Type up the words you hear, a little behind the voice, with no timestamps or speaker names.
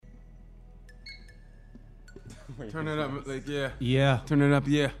Turn it up, like, yeah. Yeah. Turn it up,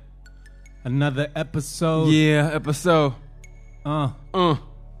 yeah. Another episode. Yeah, episode.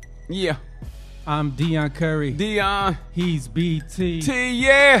 Yeah. I'm Dion Curry. Dion. He's BT.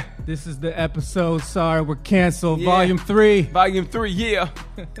 Yeah. This is the episode. Sorry, we're canceled. Yeah. Volume 3. Volume 3, yeah.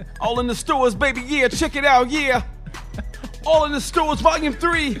 All in the stores, baby, yeah. Check it out, yeah. All in the stores, Volume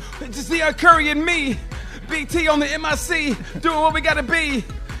 3. It's just Dion Curry and me. BT on the MIC, doing what we gotta be.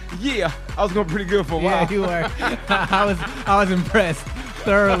 Yeah. I was going pretty good for a while. Yeah, you were. I was impressed.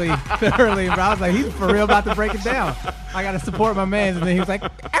 Thoroughly, bro. I was like, he's for real about to break it down. I gotta support my man. And then he was like,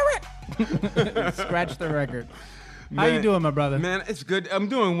 Eric. Scratch the record. How you doing, my brother? Man, it's good. I'm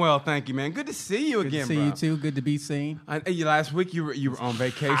doing well, thank you, man. Good to see you again, See bro. you too. Good to be seen. Last week you were on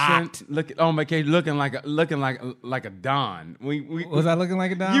vacation. Hot. Looking like a Don. Was I looking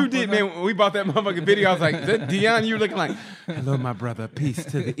like a Don? You did, man. When we bought that motherfucking video, I was like, is that Dion? You were looking like, hello, my brother. Peace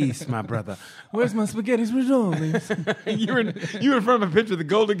to the east, my brother. Where's my spaghetti rijolis? you were in front of a picture of the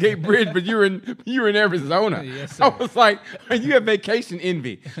Golden Gate Bridge, but you were in Arizona. Yes, sir. I was like, you have vacation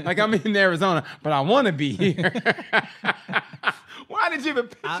envy. Like, I'm in Arizona, but I want to be here. Why did you have a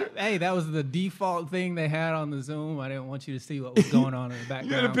picture? Hey, that was the default thing they had on the Zoom. I didn't want you to see what was going on in the background.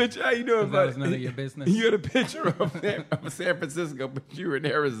 You had a picture. How you doing, That buddy? was none of your business. You had a picture of San Francisco, but you were in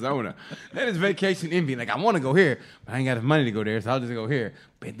Arizona. That is vacation envy. Like, I want to go here, but I ain't got enough money to go there, so I'll just go here.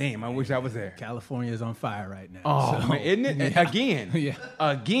 But damn, I wish I was there. California is on fire right now. Oh, so, man, isn't it? yeah. Again. Yeah.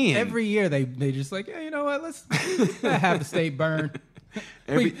 Again. Every year they just like, yeah, you know what? Let's have the state burn.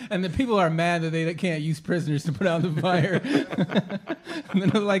 And the people are mad that they can't use prisoners to put out the fire. And then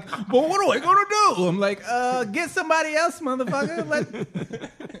they're like, well, what am I going to do? I'm like, get somebody else, motherfucker.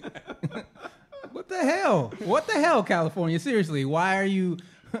 What the hell? What the hell, California? Seriously, why are you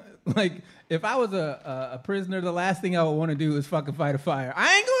like? If I was a prisoner, the last thing I would want to do is fucking fight a fire.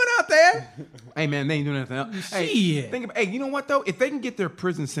 I ain't going out there. Hey, man, they ain't doing anything else. Hey, Shit. you know what, though? If they can get their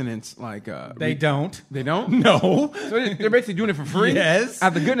prison sentence, like... They don't. They don't? No. So they're basically doing it for free? Yes.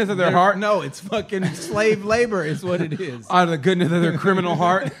 Out of the goodness of their heart? No, it's fucking slave labor is what it is. Out of the goodness of their criminal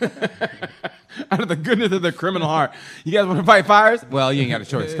heart? Out of the goodness of their criminal heart. You guys want to fight fires? Well, you ain't got a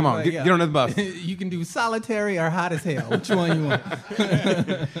choice. Come on, get on the bus. You can do solitary or hot as hell. Which one you want?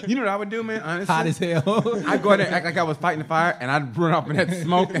 You know what I would do, man? Honestly, Hot as hell. I'd go out there and act like I was fighting the fire, and I'd run off in that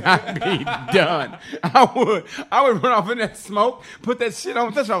smoke, and I'd be done. I would run off in that smoke, put that shit on.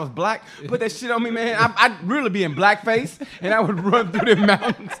 Especially if I was black, put that shit on me, man. I'd really be in blackface, and I would run through the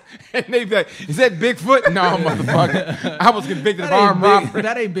mountains, and they'd be like, "Is that Bigfoot?" No, motherfucker. I was convicted of armed robbery.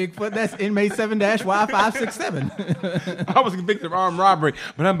 That ain't Bigfoot. That's inmate 7-Y567. I was convicted of armed robbery,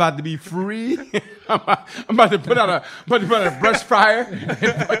 but I'm about to be free. I'm about to put out a brush fire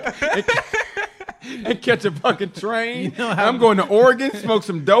and catch a fucking train. You know how- I'm going to Oregon, smoke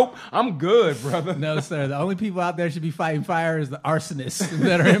some dope. I'm good, brother. No, sir. The only people out there should be fighting fire is the arsonists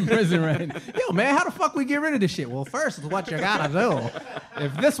that are in prison right now. Yo, man, how the fuck we get rid of this shit? Well, first is what you gotta do.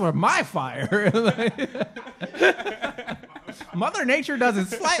 If this were my fire, Mother Nature does it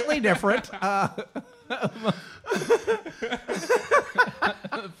slightly different.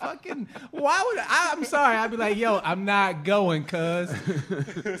 Fucking, why would I'm sorry. I'd be like, yo, I'm not going, cuz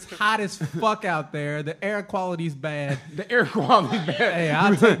it's hot as fuck out there. The air quality's bad. The air quality bad. Hey,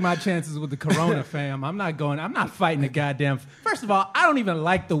 I'll take my chances with the corona, fam. I'm not going. I'm not fighting the goddamn. First of all, I don't even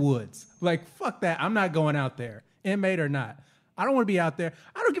like the woods. Like, fuck that. I'm not going out there, inmate or not. I don't want to be out there.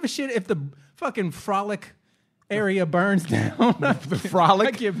 I don't give a shit if the fucking frolic area burns down. The frolic?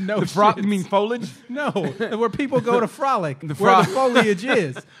 I give no shits. You shits. mean foliage? No, where people go to frolic, where frolic. the foliage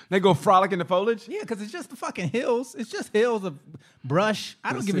is. They go frolic in the foliage? Yeah, because it's just the fucking hills. It's just hills of brush.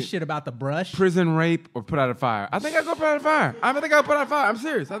 I don't give a shit about the brush. Prison rape or put out a fire? I think I'll go put out a fire. I'm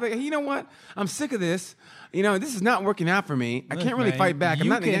serious. I think, you know what? I'm sick of this. You know, this is not working out for me. I can't really Man, fight back. I'm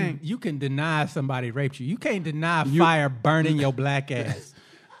not in the game. You can deny somebody raped you. You can't deny fire burning your black ass.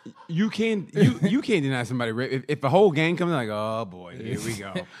 You can't deny somebody rape. If a whole gang comes in, like, oh boy, here we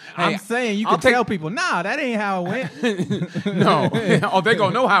go. I'm saying you can tell people, nah, that ain't how it went. No. Oh, they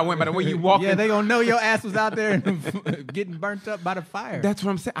gonna know how it went by the way you walk. Yeah, they gonna know your ass was out there and getting burnt up by the fire. That's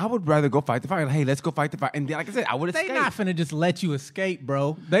what I'm saying. I would rather go fight the fire. Like, hey, let's go fight the fire. And then, like I said, I would escape. They not finna just let you escape,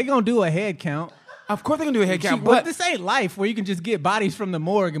 bro. They gonna do a head count. Of course they're gonna do a head count, But but this ain't life where you can just get bodies from the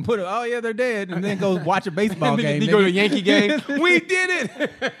morgue and put it, oh yeah, they're dead, and then go watch a baseball game. You go to a Yankee game. We did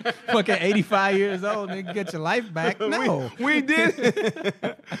it. Fucking 85 years old, nigga, get your life back. No. We did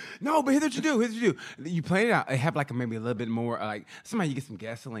it. No, but here's what you do. Here's what you do. You plan it out. They have like maybe a little bit more. Like somebody you get some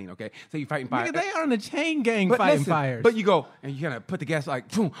gasoline. Okay, so you fighting fire. Nigga, they are on a chain gang But fighting listen, fires. But you go and you kind of put the gas like,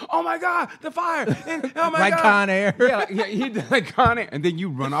 boom, oh my God, the fire. And, oh my Like God. Con Air. Yeah, he did like Con Air. And then you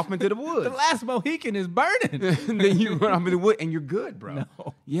run off into the woods. The last Mohican is burning. And then you run off into the woods and you're good, bro.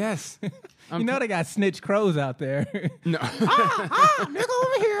 No. Yes. You know they got snitch crows out there. No. Nigga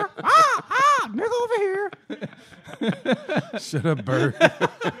over here. Nigga over here. Shut up, bird.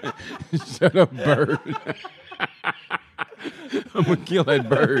 Shut up, bird. I'm going to kill that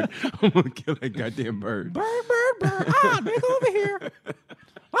bird. I'm going to kill that goddamn bird. Bird. Nigga over here.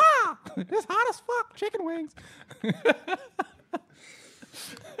 It's hot as fuck. Chicken wings.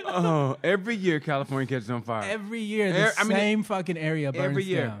 Oh, every year California catches on fire. Every year, the same fucking area burns Every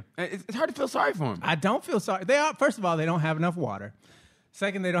year. down. It's hard to feel sorry for them. I don't feel sorry. They are. First of all, they don't have enough water.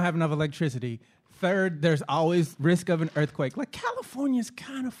 Second, they don't have enough electricity. Third, there's always risk of an earthquake. Like California's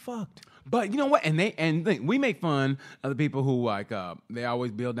kind of fucked. But you know what? We make fun of the people who like they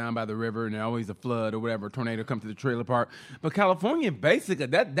always build down by the river and there's always a flood or whatever, a tornado come to the trailer park. But California, basically,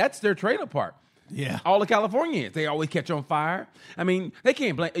 that's their trailer park. Yeah. All of California is. They always catch on fire. I mean, they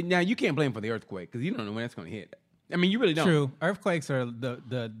can't blame. Now you can't blame for the earthquake because you don't know when that's going to hit. I mean, you really don't. True. Earthquakes are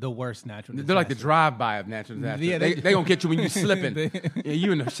the worst natural disaster. They're like the drive-by of natural disaster. Yeah, they gonna catch you when you're slipping. Yeah,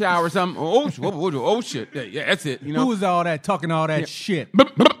 you in the shower or something. Oh shit. Yeah, that's it. You know. Who was all that talking all that shit?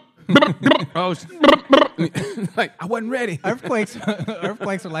 Oh, like I wasn't ready. Earthquakes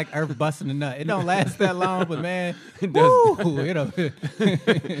are like earth busting a nut. It don't last that long, but man, It does. woo,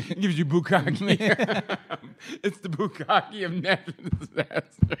 It gives you bukkake. It's the bukkake of natural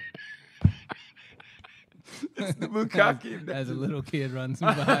disaster. It's the bukkake of as a natural. little kid runs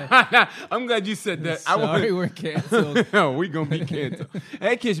by. I'm glad you said that. Sorry, we're canceled. No, we gonna be canceled.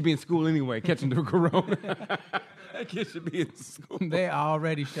 That kid should be in school anyway, catching the corona. That kid should be in school. They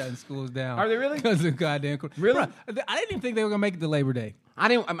already shutting schools down. Are they really? Because of goddamn. Really? Bruh, I didn't even think they were gonna make it to Labor Day.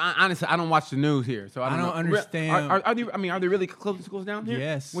 Honestly, I don't watch the news here, so I don't know. understand. Are they really closing schools down here?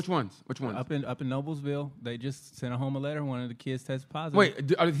 Yes. Which ones? Up in Noblesville, they just sent home a letter. One of the kids tested positive.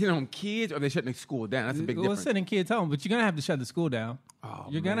 Wait, are they sending home kids or are they shutting the school down? That's a big Well, difference. sending kids home, but you're gonna have to shut the school down. Oh,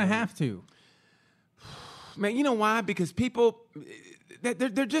 You're gonna have to. Man, you know why? Because people,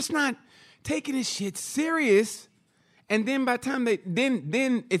 they're just not taking this shit serious. And then by the time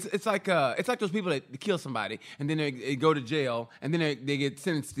then it's like those people that kill somebody and then they go to jail and then they get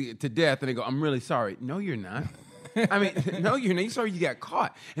sentenced to death and they go, I'm really sorry. No, you're not. I mean, no, you're not. You're sorry you got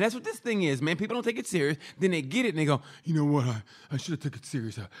caught. And that's what this thing is, man. People don't take it serious. Then they get it and they go, you know what? I should have took it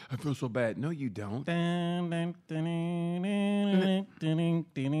serious. I feel so bad. No, you don't.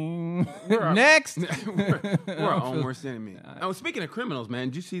 Next. We're our own worst enemy. Oh, speaking of criminals, man,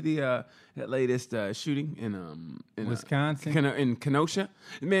 did you see that latest shooting in Wisconsin? in Kenosha?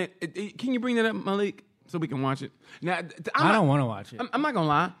 Man, can you bring that up, Malik, so we can watch it? Now, I don't want to watch it. I'm not gonna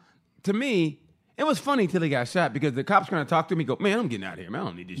lie. To me, it was funny till he got shot because the cops trying to talk to him. He go, man, I'm getting out of here, man. I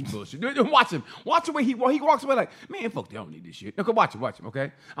don't need this bullshit. Watch him. Watch the way he walks away like, man, fuck, they don't need this shit. Okay, watch him,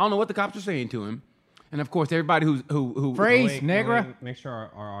 okay? I don't know what the cops are saying to him. And of course, everybody who Freeze, Negra. Make sure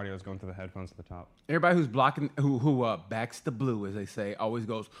our audio is going through the headphones at the top. everybody who's blocking who backs the blue, as they say, always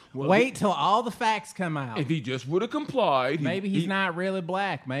goes, well, Wait till all the facts come out. if he just would have complied, Maybe he's not really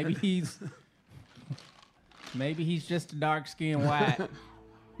black. Maybe he's just a dark skinned white.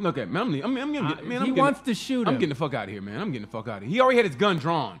 Look at me. He wants to shoot him. I'm getting the fuck out of here, man. I'm getting the fuck out of here. He already had his gun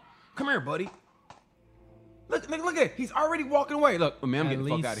drawn. Come here, buddy. Look at it. He's already walking away. Look, man, I'm getting the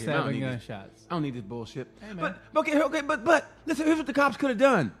fuck out of here. I don't need this. gunshots. I don't need this bullshit. Hey, man. But listen, here's what the cops could have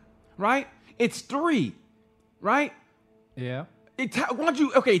done, right? It's 3, right? Yeah. Why don't you,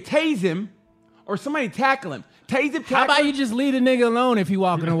 tase him or somebody tackle him. Tase him, How about you just leave the nigga alone if he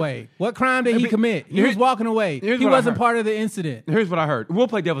walking away? What crime did he commit? He was walking away. here's He what I wasn't heard. part of the incident. Here's what I heard. We'll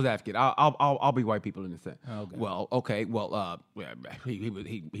play devil's advocate. I'll be white people in this thing. Okay. Well, okay. Well,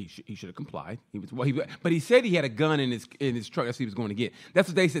 he should have complied. But he said he had a gun in his truck. That's what he was going to get. That's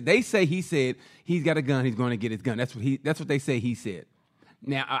what they said. They say he said he's got a gun. He's going to get his gun. That's what they say he said.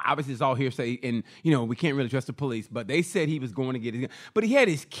 Now, obviously, it's all hearsay, and we can't really trust the police. But they said he was going to get his gun. But he had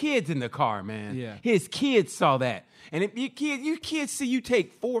his kids in the car, man. Yeah. His kids saw that. And if your kids see you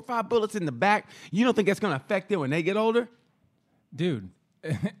take 4 or 5 bullets in the back, you don't think that's going to affect them when they get older? Dude.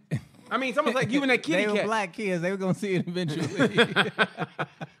 I mean, it's almost like you and that kitty They were cat. black kids. They were going to see it eventually.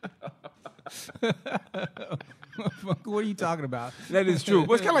 What are you talking about? That is true.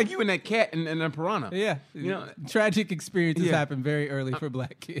 Well, it's kind of like you and that cat and a piranha. Yeah, You know, tragic experiences Yeah. happen very early for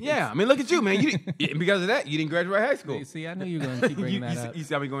black kids. yeah. I mean, look at you, man. Because of that, you didn't graduate high school. See, I knew you were going to keep bringing that you, up. you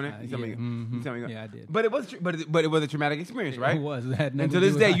saw me going there. You saw me. yeah, You saw me going. Yeah, I did. But it was, but it was a traumatic experience, right? It was. It had nothing And to to this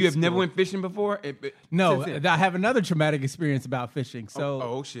do with day, high you have never school. went fishing before. No, Since then. I have another traumatic experience about fishing. So,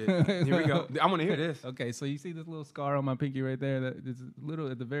 Oh shit! Here we go. I want to hear this. Okay, so you see this little scar on my pinky right there? That is little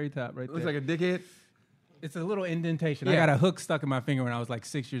at the very top, right Looks there. like a dickhead. It's a little indentation. Yeah. I got a hook stuck in my finger when I was like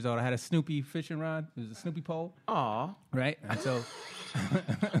 6 years old. I had a Snoopy fishing rod. It was a Snoopy pole, Aw. right? And so,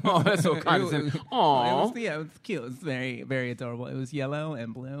 Oh, that's so condescending. Aw. it was cute. It was very, very adorable. It was yellow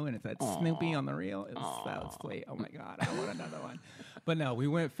and blue, and it said Snoopy on the reel. It was so sweet. Oh my god, I want another one. But no, we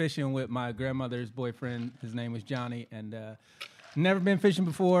went fishing with my grandmother's boyfriend. His name was Johnny, and never been fishing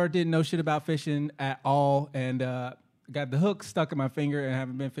before. Didn't know shit about fishing at all, and got the hook stuck in my finger, and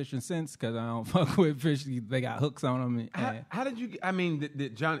haven't been fishing since because I don't fuck with fish. They got hooks on them. How did you? I mean,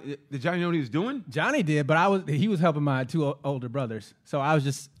 did Johnny know what he was doing? Johnny did, but he was helping my two older brothers. So I was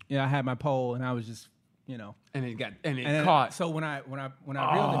just, I had my pole, and I was just, And it got and it then- caught. So when I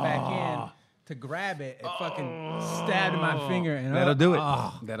reeled it back in to grab it, it fucking stabbed in my finger, and That'll do it.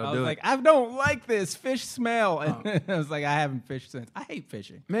 I That'll was do it. like, I don't like this fish smell. And I was like, I haven't fished since. I hate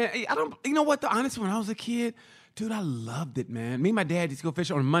fishing. Man, I don't. You know what? Honestly, when I was a kid, dude, I loved it, man. Me and my dad used to go fish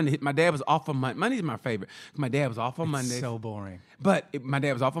on Monday. My dad was off on Monday. Monday's my favorite. My dad was off on Monday. So boring. But my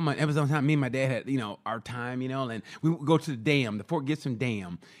dad was off on Monday. It was on time. Me and my dad had, our time, and we would go to the dam, the Fort Gibson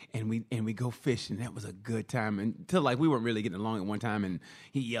Dam, and we go fishing. That was a good time until we weren't really getting along at one time, and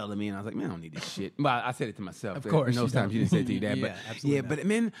he yelled at me, and I was like, man, I don't need this shit. Well, I said it to myself. Of course, In those you times, don't. you didn't say it to your dad. Yeah, but absolutely yeah, but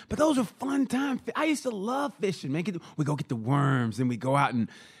man, but those were fun times. I used to love fishing, man. We go get the worms, and we go out and.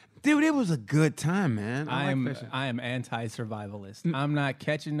 Dude, it was a good time, man. I like fishing. I am anti-survivalist. I'm not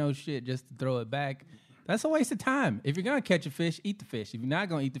catching no shit just to throw it back. That's a waste of time. If you're gonna catch a fish, eat the fish. If you're not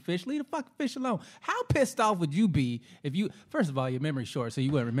gonna eat the fish, leave the fucking fish alone. How pissed off would you be if you? First of all, your memory's short, so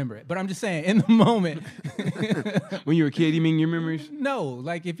you wouldn't remember it. But I'm just saying, in the moment, When you were a kid, you mean your memories? no.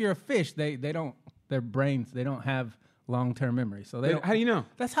 Like if you're a fish, they don't. Their brains, they don't have long-term memory. So they don't, How do you know?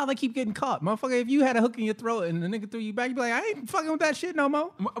 That's how they keep getting caught, motherfucker. If you had a hook in your throat and the nigga threw you back, you'd be like, I ain't fucking with that shit no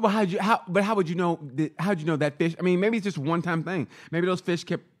more. Well, how would you know? How'd you know that fish? I mean, maybe it's just a one-time thing. Maybe those fish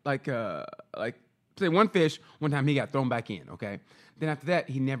kept say one fish one time he got thrown back in. Okay, then after that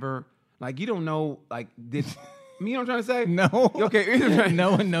he never you don't know did. You know what I'm trying to say? No. Okay. Here's what I'm trying-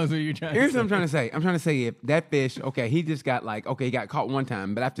 No one knows what you're trying Here's to what say. I'm trying to say. I'm trying to say if that fish, okay, he just got he got caught one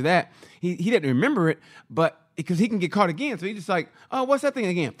time, but after that, he didn't remember it, but because he can get caught again, so he just oh, what's that thing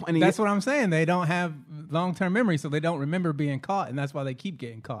again? And That's what I'm saying. They don't have long-term memory, so they don't remember being caught, and that's why they keep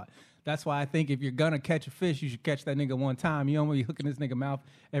getting caught. That's why I think if you're gonna catch a fish, you should catch that nigga one time. You don't want to be hooking this nigga mouth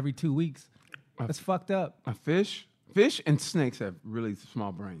every 2 weeks. That's fucked up. A fish and snakes have really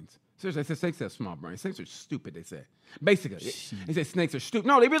small brains. Seriously, they say snakes have small brains. Snakes are stupid, they say. Basically, they say snakes are stupid.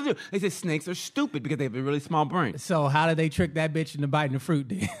 No, they really do. They say snakes are stupid because they have a really small brain. So how did they trick that bitch into biting the fruit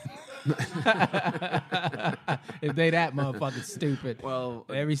then? If they that motherfucker stupid. Well,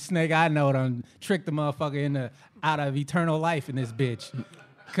 every snake I know done tricked the motherfucker out of eternal life in this bitch.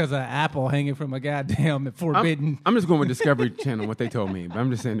 Because an apple hanging from a goddamn forbidden. I'm just going with Discovery Channel, what they told me. But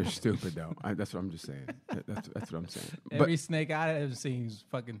I'm just saying they're stupid, though. That's what I'm just saying. That's what I'm saying. Every snake I ever seen is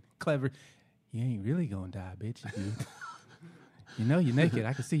fucking clever. You ain't really gonna die, bitch. If you know you're naked.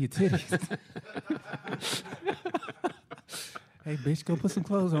 I can see your titties. Hey, bitch, go put some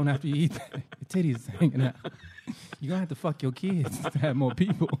clothes on after you eat that. Your titties hanging out. You're gonna have to fuck your kids to have more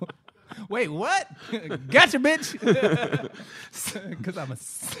people. Wait, what? Gotcha, bitch. Because I'm a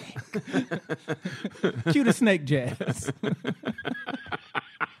snake. Cue the snake jazz.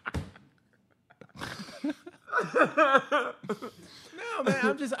 No,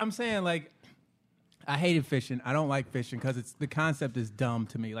 man, I'm saying I hated fishing. I don't like fishing because the concept is dumb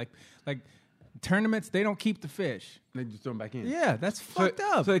to me. Like tournaments, they don't keep the fish. They just throw them back in. Yeah, that's fucked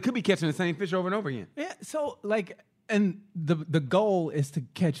up. So they could be catching the same fish over and over again. Yeah, so and the goal is to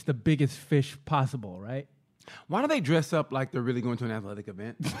catch the biggest fish possible, right? Why do they dress up like they're really going to an athletic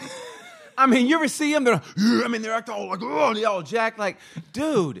event? I mean, you ever see them? They're acting all they all jacked.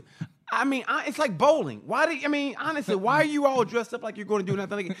 Dude. I mean, it's like bowling. Honestly, why are you all dressed up like you're going to do an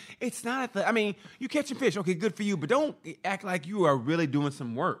athletic? It's not athletic. I mean, you catching fish, okay, good for you, but don't act like you are really doing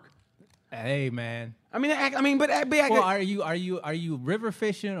some work. Hey, man. Well, are you river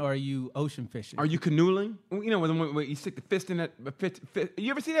fishing or are you ocean fishing? Are you canoodling? You know, when you stick the fist in that.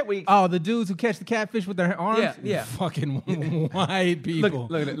 You ever see that? Oh, the dudes who catch the catfish with their arms? Yeah. Fucking white people.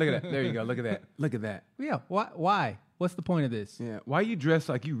 Look at that. There you go. Look at that. Yeah. Why? What's the point of this? Yeah. Why you dressed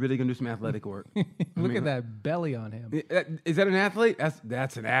like you really gonna do some athletic work? Look at that belly on him. Is that an athlete?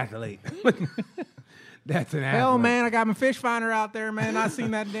 That's an athlete. That's an athlete. Hell, man, I got my fish finder out there, man. I seen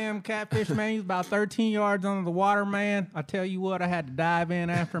that damn catfish, man. He's about 13 yards under the water, man. I tell you what, I had to dive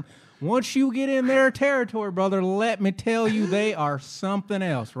in after him. Once you get in their territory, brother, let me tell you, they are something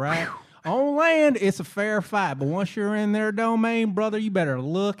else, right? On land, it's a fair fight, but once you're in their domain, brother, you better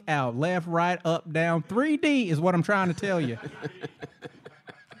look out. Left, right, up, down. 3D is what I'm trying to tell you.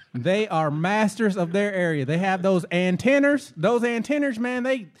 They are masters of their area. They have those antennas. Those antennas, man,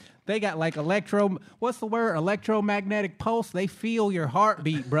 they got like electromagnetic pulse. They feel your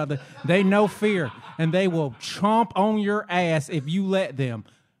heartbeat, brother. They know fear, and they will chomp on your ass if you let them.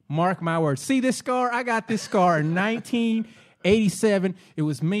 Mark my words. See this scar? I got this scar in 1987. It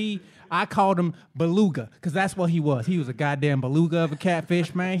was me. I called him Beluga because that's what he was. He was a goddamn beluga of a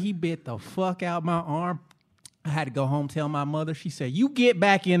catfish, man. He bit the fuck out my arm. I had to go home, tell my mother. She said, you get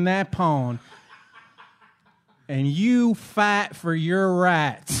back in that pond and you fight for your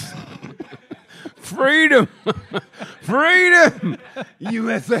rights. Freedom. Freedom.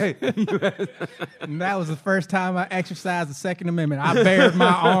 USA. And that was the first time I exercised the Second Amendment. I bared my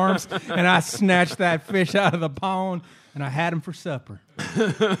arms and I snatched that fish out of the pond and I had him for supper.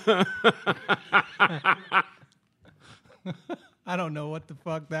 I don't know what the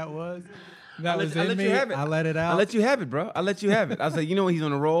fuck that was. That was in me. I let it out. I let you have it, bro. I let you have it. I said, you know what? He's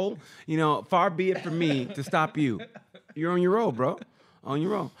on a roll. You know, far be it from me to stop you. You're on your roll, bro. On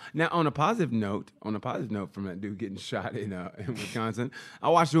your roll. Now, on a positive note from that dude getting shot in Wisconsin, I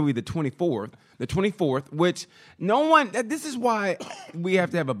watched the movie The 24th, which no one, this is why we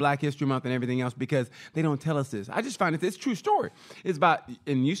have to have a Black History Month and everything else, because they don't tell us this. I just find it's a true story. It's about,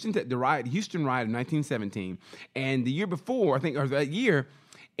 in Houston, the Houston riot of 1917, and the year before, I think, or that year,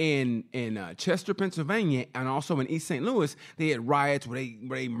 in Chester, Pennsylvania, and also in East St. Louis, they had riots where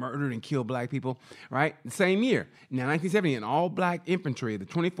they murdered and killed black people, right? The same year. Now, 1970, an all-black infantry, the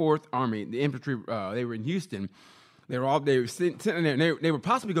 24th Army, the infantry, they were in Houston. They were sitting there, and they were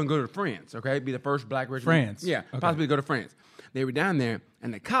possibly going to go to France, okay? Be the first black regiment. France. Yeah, okay. Possibly go to France. They were down there,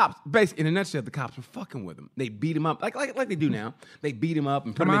 and the cops, basically, in a nutshell, the cops were fucking with them. They beat him up, like they do now. They beat him up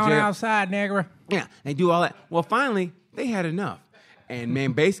and put him in jail. Come on outside, nigger. Yeah, they do all that. Well, finally, they had enough. And,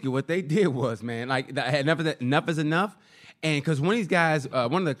 man, basically what they did was, man, like, enough is enough. And because one of these guys,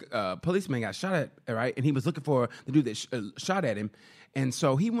 one of the policemen got shot at, right? And he was looking for the dude that shot at him. And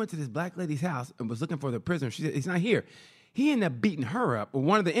so he went to this black lady's house and was looking for the prisoner. She said, he's not here. He ended up beating her up.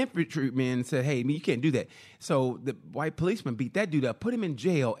 One of the infantrymen said, hey, you can't do that. So the white policeman beat that dude up, put him in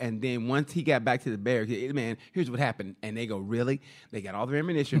jail, and then once he got back to the barracks, he said, man, here's what happened. And they go, really? They got all their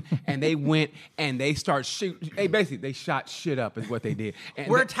ammunition, and they went and they start shooting. Hey, basically, they shot shit up is what they did.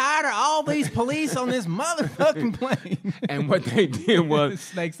 And we're tired of all these police on this motherfucking plane. And what they did was...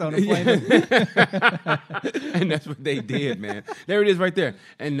 snakes on the plane. And that's what they did, man. There it is right there.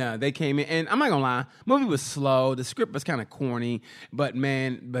 And they came in, and I'm not going to lie, the movie was slow. The script was kind of corny, but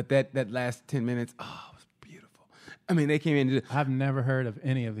that last 10 minutes, it was beautiful. I mean, they came in. I've never heard of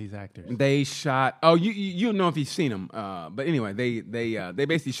any of these actors. They shot. Oh, you'll know if you've seen them. But anyway, they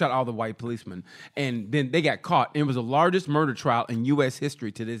basically shot all the white policemen, and then they got caught. It was the largest murder trial in U.S.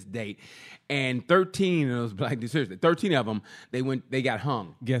 history to this date. And 13 of those black dudes, seriously, 13 of them, they got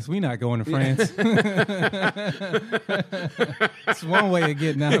hung. Guess we not going to France. It's one way of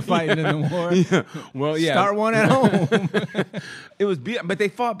getting out of fighting in the war. Yeah. Well, yeah. Start one at home. It was beautiful, but they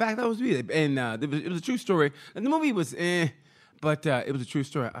fought back. That was beautiful. And it was a true story. And the movie was but it was a true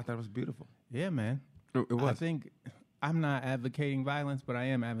story. I thought it was beautiful. Yeah, man. It was. I think I'm not advocating violence, but I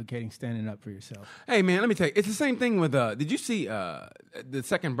am advocating standing up for yourself. Hey, man, let me tell you, it's the same thing with, did you see the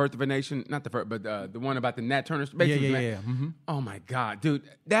second Birth of a Nation? Not the first, but the one about the Nat Turner. Yeah. Mm-hmm. Oh, my God, dude.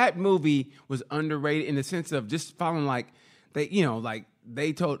 That movie was underrated in the sense of just following, like, they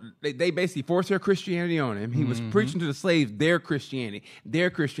basically forced their Christianity on him. He was preaching to the slaves their Christianity.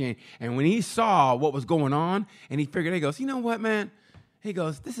 And when he saw what was going on, and he figured, he goes, you know what, man? He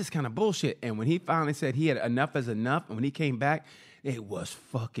goes, this is kind of bullshit. And when he finally said he had enough is enough, and when he came back, it was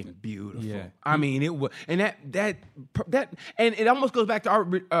fucking beautiful. Yeah. I mean, it was, and that, and it almost goes back to our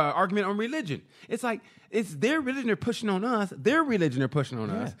argument on religion. It's like, it's their religion they're pushing on us, their religion they're pushing on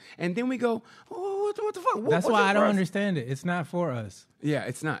us. And then we go, oh, what the fuck? That's why I don't understand it. It's not for us. Yeah,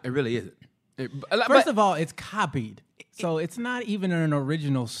 it's not. It really isn't. First of all, it's copied. So it's not even an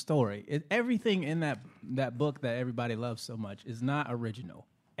original story. Everything in that book that everybody loves so much is not original.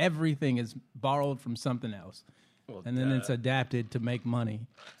 Everything is borrowed from something else. And then it's adapted to make money.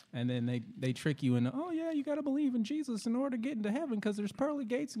 And then they trick you into, oh, yeah, you got to believe in Jesus in order to get into heaven because there's pearly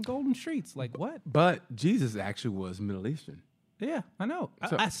gates and golden streets. Like, what? But Jesus actually was Middle Eastern. Yeah, I know.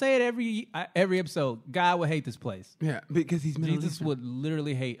 So- I say it every episode. God would hate this place. Yeah, because he's Middle Jesus Eastern. would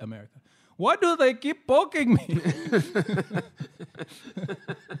literally hate America. Why do they keep poking me?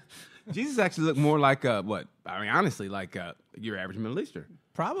 Jesus actually looked more like honestly, like your average Middle Eastern.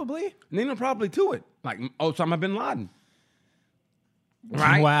 Probably. Nina probably to it, like Osama bin Laden.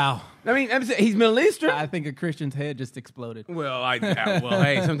 Right? Wow. I mean, he's Middle Eastern. I think a Christian's head just exploded. Well,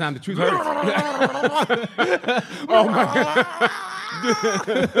 hey, sometimes the truth hurts. Oh my God.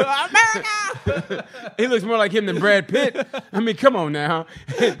 America! He looks more like him than Brad Pitt. I mean, come on now.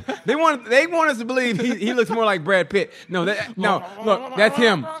 They want us to believe he looks more like Brad Pitt. No, look, that's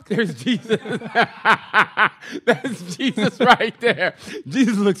him. There's Jesus. That's Jesus right there.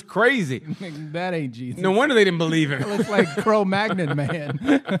 Jesus looks crazy. That ain't Jesus. No wonder they didn't believe him. That looks like Cro-Magnon man.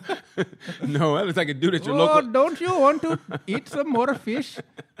 No, that looks like a dude at your Oh, local. don't you want to eat some more fish?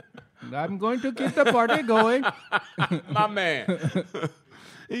 I'm going to keep the party going. My man.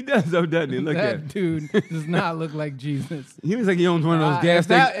 He does though, doesn't he? Look at him. That dude does not look like Jesus. He looks like he owns one of those If gas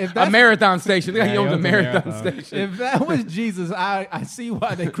that- stations. if that's- A marathon station. Look like Yeah, he owns he a owns a marathon marathon. station. If that was Jesus, I see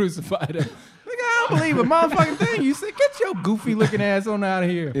why they crucified him. Like, I don't believe a motherfucking thing. You said, get your goofy looking ass on out of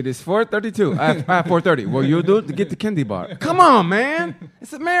here. It is 4:32. I have 4:30. Well, you'll do it to get the candy bar. Come on, man.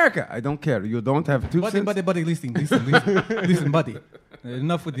 It's America. I don't care. You don't have 2 cents. Buddy, listen, buddy.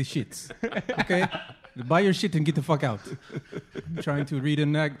 Enough with the shits. Okay? Buy your shit and get the fuck out. I'm trying to read a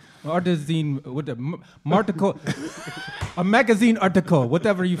magazine article,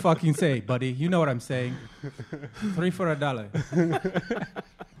 whatever you fucking say, buddy. You know what I'm saying. 3 for $1.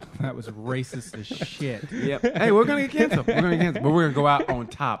 That was racist as shit. Yep. Hey, we're gonna get canceled. But we're gonna go out on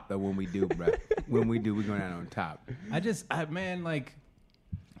top though when we do, bro. When we do, we're going out on top. I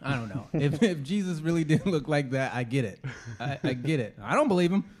don't know. If Jesus really did look like that, I get it. I get it. I don't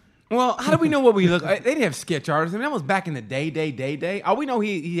believe him. Well, how do we know what we look like? They didn't have sketch artists. I mean, that was back in the day. All we know,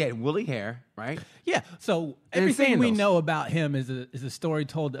 he had woolly hair, right? Yeah. So And everything we sandals. know about him is a story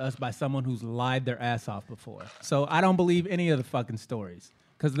told to us by someone who's lied their ass off before. So I don't believe any of the fucking stories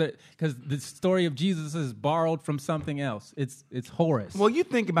because the story of Jesus is borrowed from something else. It's Horus. Well, you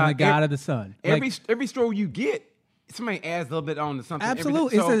think about the God of the sun. Every story you get, somebody adds a little bit on to something.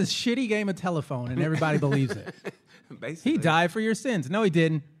 Absolutely. So, It's a shitty game of telephone, and everybody believes it. basically, He died for your sins. No, he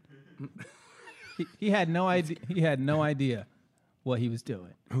didn't. He had no idea. He had no idea what he was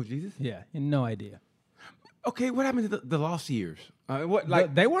doing. Oh, Jesus. Yeah, he had no idea. Okay, what happened to the lost years?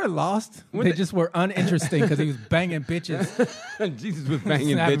 What They weren't lost. What They the- just were uninteresting because he was banging bitches. Jesus was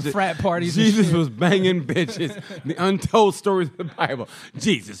banging Having bitches. frat parties and Jesus shit. was banging bitches. The untold stories of the Bible.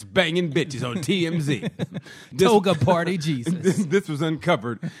 Jesus banging bitches on TMZ. This- Toga party, Jesus. This was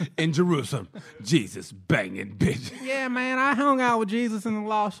uncovered in Jerusalem. Jesus banging bitches. Yeah, man, I hung out with Jesus in the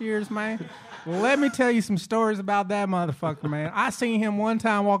lost years, man. Let me tell you some stories about that motherfucker, man. I seen him one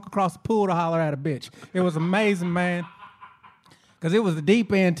time walk across the pool to holler at a bitch. It was amazing, man. Because it was the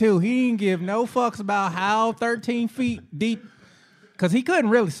deep end, too. He didn't give no fucks about how 13 feet deep, because he couldn't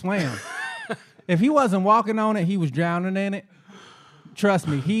really swim. If he wasn't walking on it, he was drowning in it. Trust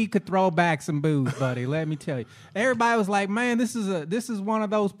me, he could throw back some booze, buddy. Let me tell you. Everybody was like, "Man, this is one of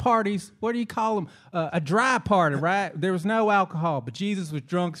those parties. What do you call them? A dry party, right? There was no alcohol, but Jesus was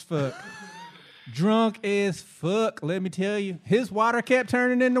drunk as fuck. Drunk as fuck. Let me tell you, his water kept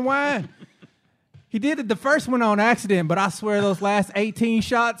turning into wine. He did it the first one on accident, but I swear those last 18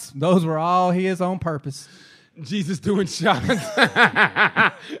 shots, those were all his on purpose. Jesus doing shots.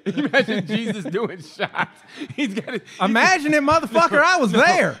 Imagine Jesus doing shots. He's got it. Imagine it, motherfucker. I was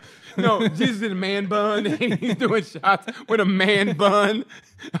there." No, Jesus in a man bun, and he's doing shots with a man bun,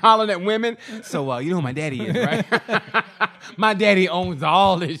 hollering at women. So, you know who my daddy is, right? My daddy owns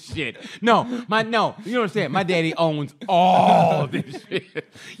all this shit. You know what I'm saying? My daddy owns all this shit.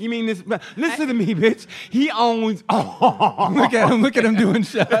 You mean this? Listen to me, bitch. He owns all. Look at him doing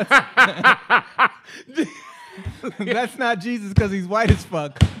shots. That's not Jesus because he's white as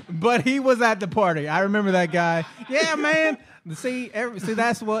fuck, but he was at the party. I remember that guy. Yeah, man. See,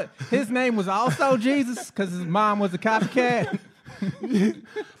 that's what his name was also Jesus because his mom was a copycat.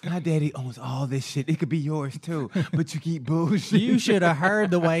 My daddy owns all this shit. It could be yours too, but you keep bullshit. You should have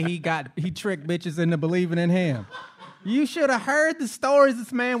heard the way he tricked bitches into believing in him. You should have heard the stories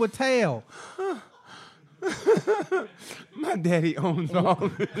this man would tell. My daddy owns all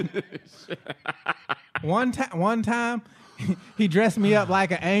this shit. One time, he dressed me up like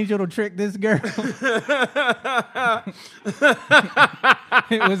an angel to trick this girl.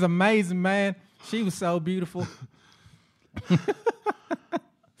 It was amazing, man. She was so beautiful.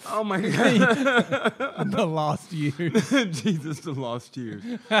 Oh my God. The lost years. Jesus, the lost years.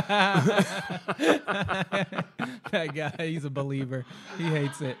 That guy, he's a believer. He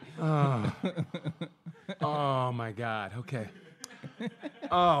hates it. Oh my God. Okay.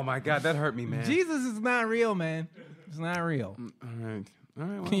 Oh my God, that hurt me, man. Jesus is not real, man. It's not real. All right. All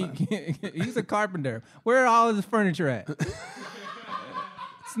right. Well, He's a carpenter. Where all of his furniture at?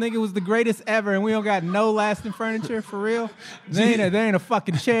 This nigga was the greatest ever, and we don't got no lasting furniture for real. There ain't a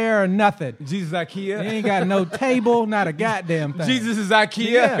fucking chair or nothing. Jesus IKEA. He ain't got no table, not a goddamn thing. Jesus is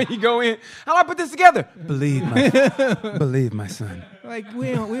IKEA. Yeah. You go in. How do I put this together? Believe my son. Like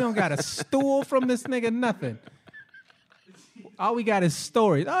we don't got a stool from this nigga, nothing. All we got is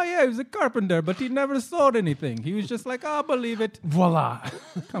stories. Oh yeah, he was a carpenter, but he never sold anything. He was just like, oh, believe it. Voila.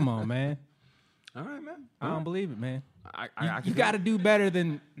 Come on, man. All right, man. I don't believe it, man. I You got to do better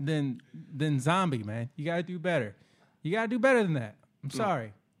than zombie, man. You got to do better. You got to do better than that. I'm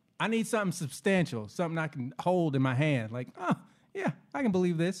sorry. I need something substantial, something I can hold in my hand. Like, oh, yeah, I can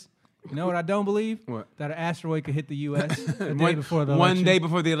believe this. You know what I don't believe? What? That an asteroid could hit the U.S. the day before the election. One day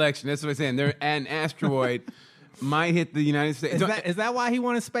before the election. That's what I'm saying. An asteroid might hit the United States. Is that why he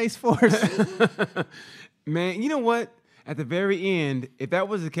wanted Space Force? Man, you know what? At the very end, if that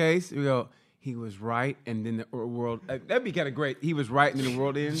was the case, we go, he was right, and then the world, that'd be kind of great. He was right, and then the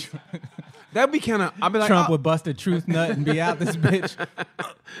world ends. That'd be kind of, I'd be like, Trump would bust a truth nut and be out this bitch.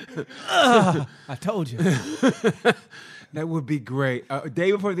 I told you. That would be great. A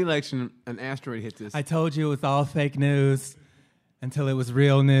day before the election, an asteroid hits us. I told you it was all fake news until it was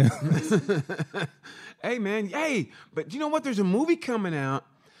real news. Hey, man. Hey, but you know what? There's a movie coming out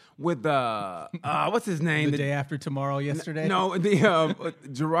with what's his name? The day after tomorrow yesterday? No, the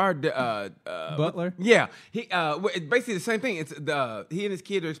Gerard Butler? Yeah, he it's basically the same thing. It's he and his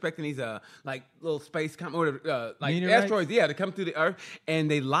kid are expecting these like little space like Meteorites? asteroids, to come through the Earth, and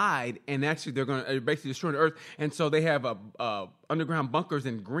they lied, and actually they're basically destroying the Earth, and so they have underground bunkers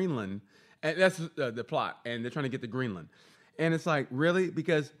in Greenland, and that's the plot, and they're trying to get to Greenland, and it's like really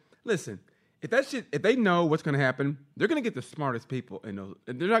because listen. If they know what's going to happen, they're going to get the smartest people in those.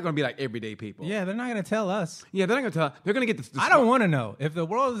 They're not going to be like everyday people. Yeah, they're not going to tell us. Yeah, they're not going to tell. They're going to get the I don't want to know. If the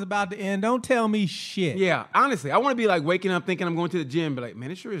world is about to end, don't tell me shit. Yeah, honestly, I want to be like waking up thinking I'm going to the gym, but like, man,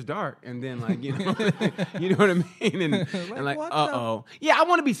 it sure is dark. And then like, you know what I mean? And like, uh-oh. Yeah, I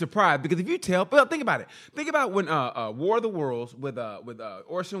want to be surprised because if you tell, well, think about it. Think about when War of the Worlds with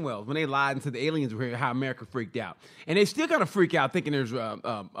Orson Welles, when they lied and said the aliens were here, how America freaked out. And they still kind of freak out thinking there's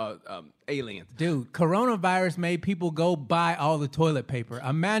aliens. Dude, coronavirus made people go buy all the toilet paper.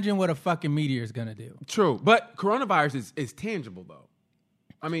 Imagine what a fucking meteor is going to do. True. But coronavirus is tangible, though.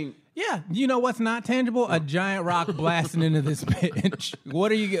 I mean... Yeah. You know what's not tangible? A giant rock blasting into this bitch.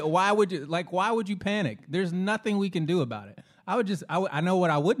 What are you... Why would you panic? There's nothing we can do about it. I know what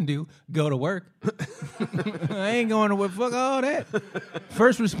I wouldn't do. Go to work. I ain't going to work. Fuck all that.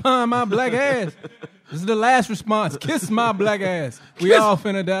 First respond my black ass. This is the last response. Kiss my black ass. We all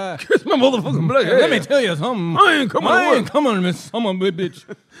finna die. Kiss my motherfucking black ass. Let me tell you something. I ain't coming to work. Some bitch.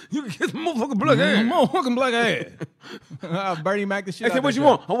 You can kiss my motherfucking black ass. Motherfucking black ass. Bernie Mac the shit I said, what you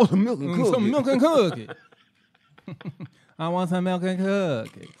want? I want some milk and cookies. Some milk and cookies. I want some milk and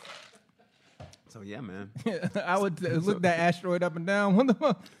cookies. So, yeah, man. I would look that asteroid up and down. What the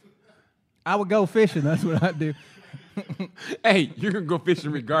fuck? I would go fishing. That's what I'd do. Hey, you're going to go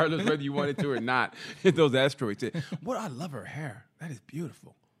fishing regardless whether you wanted to or not. Hit those asteroids. What? I love her hair. That is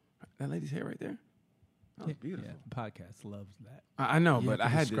beautiful. That lady's hair right there? That was beautiful. Yeah, the podcast loves that. I know, You but have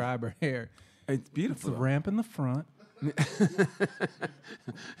I to had describe her hair. It's It's beautiful. a ramp in the front.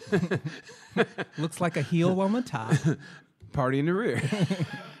 Looks like a heel on the top. Party in the rear.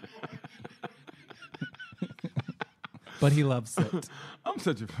 But he loves it. I'm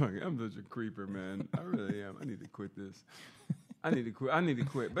such a creeper, man. I really am. I need to quit this. I need to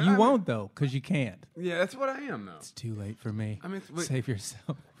quit. But You won't, though, because you can't. Yeah, that's what I am now. It's too late for me. I mean, Save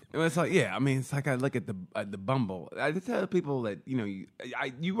yourself. It's like, yeah, I mean, it's like I look at the Bumble. I just tell people that,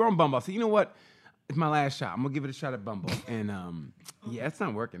 you were on Bumble. I say, you know what? It's my last shot. I'm going to give it a shot at Bumble. And, yeah, it's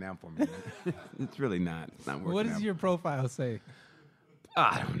not working out for me. It's really not. It's not working What out. does your profile say?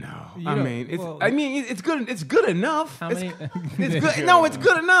 I don't know. You It's good. It's good enough. How It's many? good. No, it's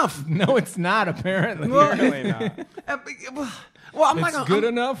good enough. No, it's not, apparently. Really not. Well, I'm It's not good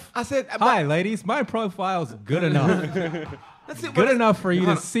enough? I said, Hi, ladies. My profile's good enough. That's it. Good enough for you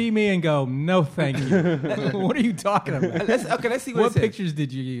to see me and go, no, thank you. What are you talking about? Let's see what What it says. pictures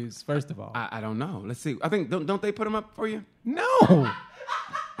did you use, first of all? I don't know. Let's see. I think don't they put them up for you? No.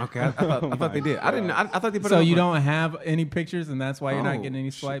 Okay, I thought they did. I didn't. I thought they put. So them up you for- don't have any pictures, and that's why you're not Oh, getting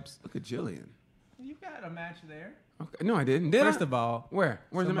any shit. swipes? Look at Jillian. You got a match there. Okay. No, I didn't. Did First I? of all, Where's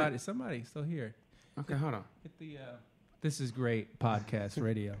somebody still here. Okay, hold on. Hit the This Is Great podcast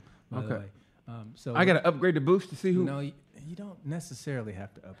radio, by the Okay. way. So I got to upgrade the boost to see who. No, you don't necessarily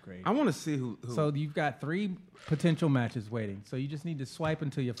have to upgrade. I want to see who. So you've got 3 potential matches waiting. So you just need to swipe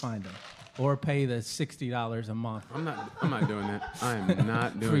until you find them, or pay the $60 a month I'm not doing that. I am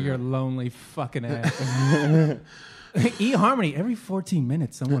not doing for your that. lonely fucking ass. eHarmony, every 14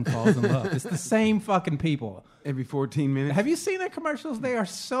 minutes someone falls in love. It's the same fucking people. Every 14 minutes. Have you seen their commercials? They are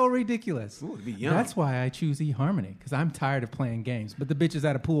so ridiculous. Ooh, it'd be young. That's why I choose eHarmony, because I'm tired of playing games. But the bitch is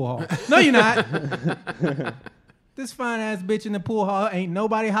at a pool hall. No, you're not. This fine ass bitch in the pool hall ain't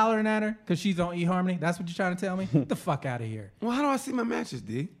nobody hollering at her because she's on eHarmony. That's what you're trying to tell me? Get the fuck out of here. Well, how do I see my matches,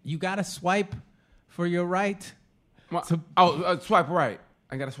 D? You got to swipe for your right. Well, To- swipe right.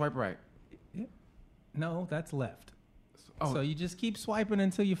 I got to swipe right. No, that's left. Oh. So you just keep swiping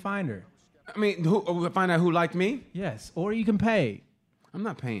until you find her. I mean, find out who liked me? Yes, or you can pay. I'm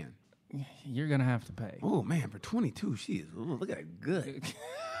not paying. You're going to have to pay. Oh, man, for 22, she is, look at that good.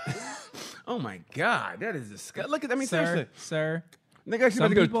 Oh, my God. That is disgusting. Look at, seriously. Sir, Nigga, actually some about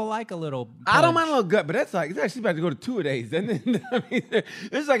to go people like a little I don't punch. mind a little gut, but that's like, it's actually about to go to 2 a days. I mean,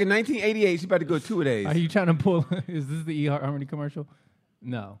 it's like in 1988, she's about to go 2 a days. Are you trying to pull? Is this the eHarmony commercial?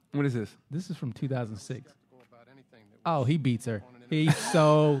 No, What is this? this is from 2006. Oh, he beats her. He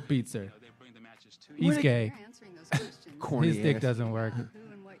so beats her. He's gay. You're answering those questions. Corny His dick ass. doesn't work. Who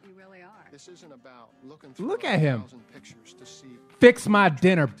and what you really are. This isn't about looking through Look at him. 1,000 pictures to see Fix my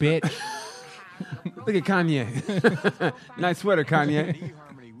dinner, bitch. Look at Kanye. Nice sweater, Kanye.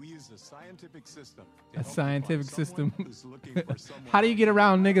 eHarmony, we use a scientific system. to A help scientific find someone system. who's looking for someone How do you get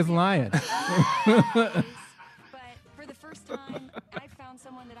around niggas lying? But for the first time, I found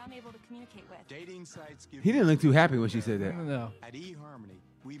someone that I'm able to communicate with. dating sites give He didn't look too happy when she said that. No. At eHarmony,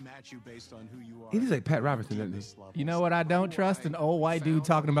 we match you based on who you are. He looks like Pat Robertson, doesn't he? This level. You know what I don't trust? An old white dude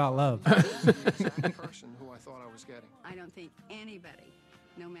talking about love. the exact person who I thought I was getting. I don't think anybody,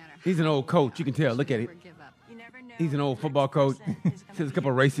 no matter He's an old coach. You can tell. Look at it. ever give up. You never know. He's an old when football the coach. next person is gonna Says a be couple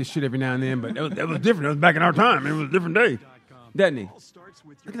of there. racist shit every now and then, but that was different. It was back in our time. It was a different day. Doesn't he? All starts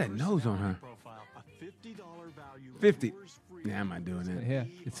with Look your at that nose on her. personality profile, a $50 value. 50. yours free. Yeah, I'm not doing that. Yeah,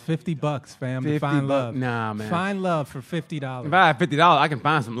 it's $50, fam, to 50 find love. Nah, man. Find love for $50. If I had $50, I can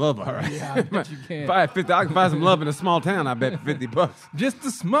find some love, all right? Yeah, I bet you can. If I had $50, I can find some love in a small town, I bet, for $50. Just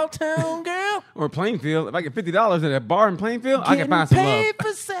a small town girl. Or Plainfield. If I get $50 at a bar in Plainfield, I can find some love. paid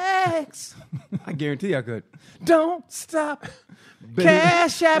for sex. I guarantee I could. Don't stop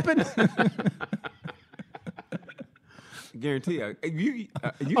cash shopping. Guarantee I. You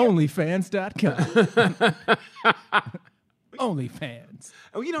Onlyfans.com. Onlyfans.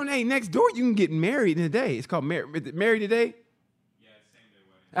 oh, you know, hey, next door you can get married in a day. It's called Married Today.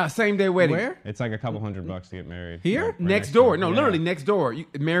 Yeah, same day wedding. Where? It's like a couple $100 to get married. Here? Right Next door. No, Yeah. literally next door. You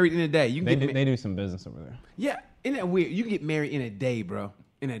married in a day. You can They get do some business over there. Yeah, isn't that weird? You can get married in a day, bro.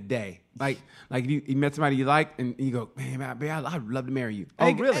 In a day. Like you met somebody you like, and you go, man, I'd love to marry you. Oh,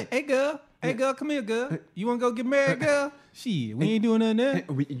 Hey, really? Hey, girl. Hey, girl, come here, girl. You want to go get married, girl? Shit, we ain't doing nothing there.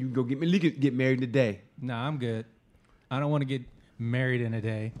 You go get married in a day. Nah, I'm good. I don't want to get married in a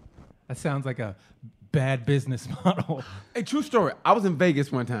day. That sounds like a bad business model. Hey, true story. I was in Vegas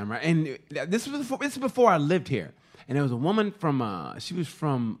one time, right? And this is before I lived here. And there was a woman from, she was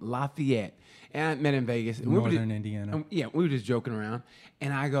from Lafayette. And I met in Vegas. And Northern Indiana. Yeah, we were just joking around.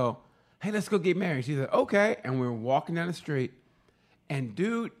 And I go, hey, let's go get married. She said, okay. And we were walking down the street. And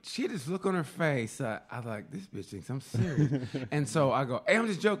dude, she had this look on her face. I was like, this bitch thinks I'm serious. And so I go, hey, I'm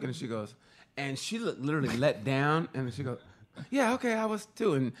just joking. And she goes, and she looked literally let down. And she goes, yeah, okay, I was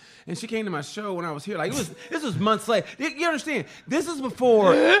too. And she came to my show when I was here. Like this was months later. You understand? This is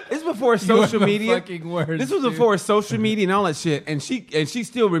before social the media. fucking words, This was dude. before social media and all that shit. And she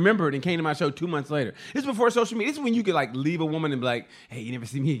still remembered and came to my show 2 months later. This is before social media. This is when you could like leave a woman and be like, hey, you never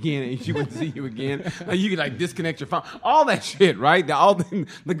see me again, and she wouldn't see you again. Like, you could like disconnect your phone. All that shit, right?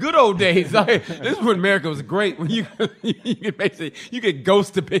 The good old days. Like, this is when America was great. When you could basically you could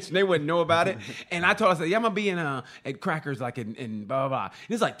ghost a bitch and they wouldn't know about it. And I told her, I said, yeah, I'm gonna be in at Crackers like in blah blah blah.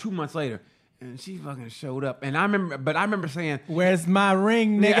 This is like 2 months later. And she fucking showed up. And I remember saying, Where's my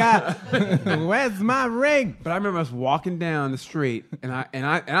ring, nigga? Where's my ring? but I remember us walking down the street and I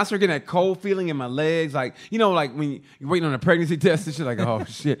started getting that cold feeling in my legs. Like, you know, like when you're waiting on a pregnancy test and shit, like, oh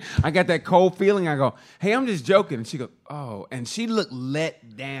shit. I got that cold feeling. I go, hey, I'm just joking. And she goes, oh. And she looked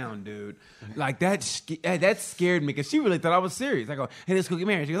let down, dude. Like that scared me because she really thought I was serious. I go, hey, let's go get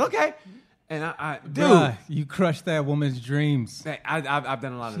married. She goes, okay. And dude, Bruh, you crushed that woman's dreams. hey, I've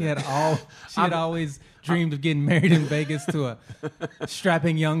done a lot of She that. had always dreamed of getting married in Vegas to a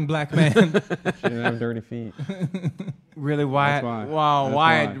strapping young black man. She didn't have dirty feet. Really, Wyatt? That's why. Wow, That's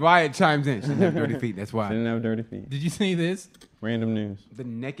Wyatt. why. Wyatt chimes in. She didn't have dirty feet. That's She why. didn't have dirty feet. Did you see this? Random news. The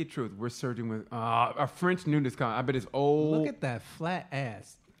naked truth. We're surging with a French nudist con. I bet it's old. Look at that flat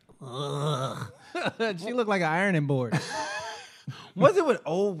ass. She looked like an ironing board. What's it with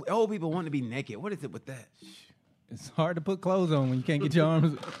old people wanting to be naked? What is it with that? It's hard to put clothes on when you can't get your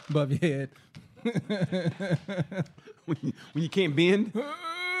arms above your head. When you can't bend?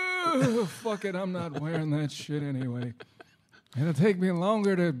 Fuck it, I'm not wearing that shit anyway. It'll take me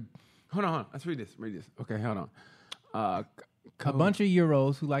longer to... Hold on. Let's read this. Okay, hold on. A bunch of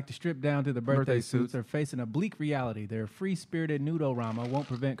Euros who like to strip down to the birthday Birthday suits suits. are facing a bleak reality. Their free-spirited nudorama won't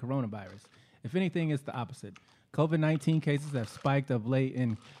prevent coronavirus. If anything, it's the opposite. COVID-19 cases have spiked of late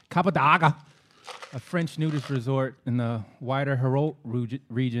in Cappadocia, a French nudist resort in the wider Hérault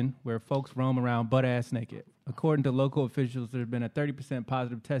region where folks roam around butt-ass naked. According to local officials, there's been a 30%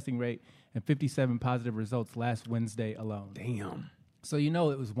 positive testing rate and 57 positive results last Wednesday alone. Damn. So you know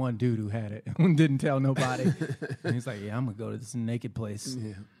it was one dude who had it and didn't tell nobody. And he's like, yeah, I'm going to go to this naked place.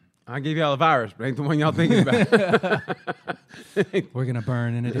 Yeah. I gave y'all a virus, but ain't the one y'all thinking about. We're going to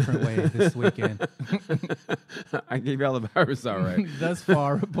burn in a different way this weekend. I gave y'all the virus, all right. Thus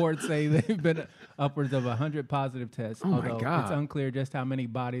far, reports say they've been upwards of 100 positive tests. Oh, my although God. it's unclear just how many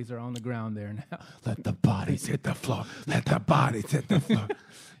bodies are on the ground there now. Let the bodies hit the floor. Let the bodies hit the floor.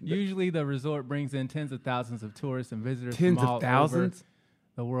 Usually the resort brings in tens of thousands of tourists and visitors Tens from of all thousands? over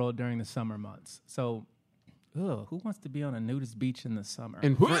the world during the summer months. So, who wants to be on a nudist beach in the summer?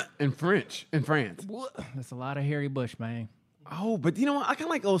 In France. That's a lot of hairy bush, man. Oh, but you know what? I kind of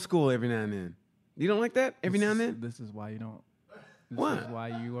like old school every now and then. You don't like that every now and then? This is why you don't. This What? is why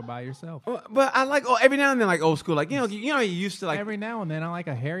you are by yourself. Well, but I like every now and then like old school. Like you used to like Every now and then, I like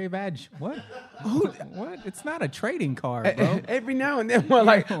a hairy vag. What? What? It's not a trading card, bro. every now and then. Well,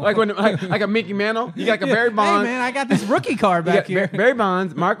 like a Mickey Mantle. You got like a Barry Bonds. Hey, man, I got this rookie card You back got here. Barry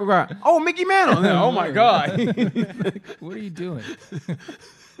Bonds, Mark McGrath. Oh, Mickey Mantle. Oh my God. What are you doing?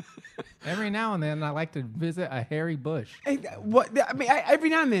 Every now and then, I like to visit a hairy bush. Hey, what? I mean, every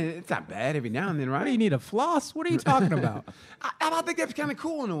now and then, it's not bad. Every now and then, What do you right? need, a floss? What are you talking about? I think that's kind of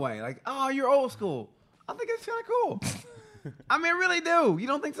cool in a way. Like, oh, you're old school. I think it's kind of cool. I mean, I really do. You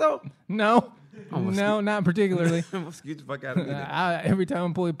don't think so? No. No, not particularly. Excuse the fuck out of me. then. Every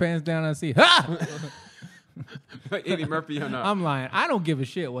time I pull your pants down, I see, ha! Eddie Murphy on I'm lying. I don't give a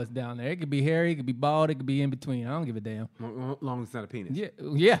shit what's down there. It could be hairy, it could be bald, it could be in between. I don't give a damn. long as it's not a penis.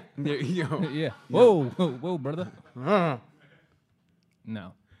 Yeah. There you go. Yeah. Whoa, brother.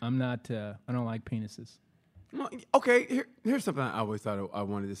 No, I'm not. I don't like penises. Well, okay, here's something I always thought I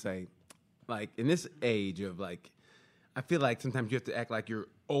wanted to say. Like, in this age of, like, I feel like sometimes you have to act like you're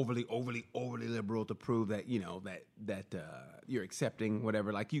overly liberal to prove that, you know, that you're accepting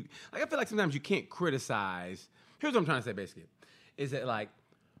whatever. Like, I feel like sometimes you can't criticize. Here's what I'm trying to say, basically, is that, like,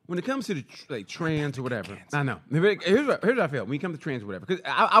 when it comes to the trans or whatever, I know. Here's what I feel when you come to trans or whatever, because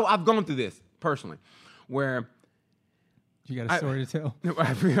I've gone through this personally, where You got a story to tell?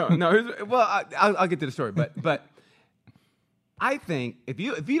 I'll get to the story, but I think if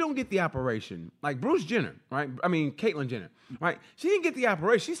you don't get the operation, like Bruce Jenner, right? I mean Caitlyn Jenner, right? She didn't get the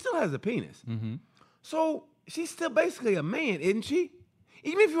operation. She still has a penis, so she's still basically a man, isn't she?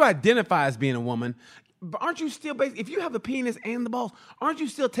 Even if you identify as being a woman, aren't you still if you have the penis and the balls, aren't you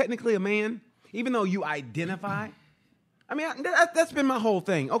still technically a man, even though you identify? I mean, that's been my whole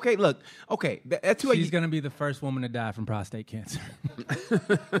thing. Okay, look. Okay, that's who She's going to be the first woman to die from prostate cancer.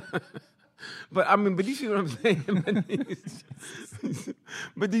 But I mean, but you see what I'm saying?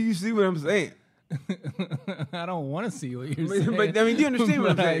 But do you see what I'm saying? I don't want to see what you're saying. But I mean, do you understand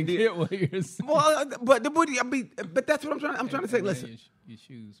what I'm But saying? I get what you're saying. Well, but but that's what I'm trying. I'm trying to say. Listen, Your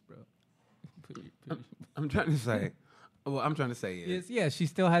shoes, bro. I'm trying to say. What I'm trying to say is, She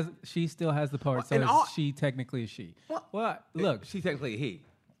still has the part. So and is all- she technically a she. What? Look, she's technically a he.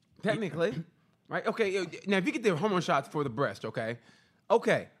 Technically, right? Okay. Now, if you get the hormone shots for the breast, okay.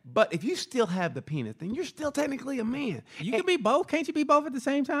 But if you still have the penis, then you're still technically a man. you can be both. Can't you be both at the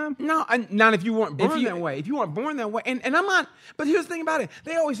same time? No, not if you weren't born you- that way. If you weren't born that way, and I'm not. But here's the thing about it: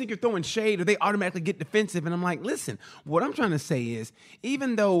 they always think you're throwing shade, or they automatically get defensive. And I'm like, listen, what I'm trying to say is,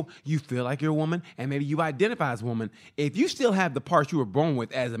 even though you feel like you're a woman, and maybe you identify as a woman, if you still have the parts you were born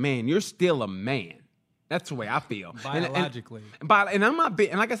with as a man, you're still a man. That's the way I feel. Biologically. And I'm not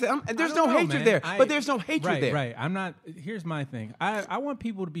and like I said, there's I no don't know, hatred man. there. But there's no hatred there. Right. I'm not. Here's my thing. I want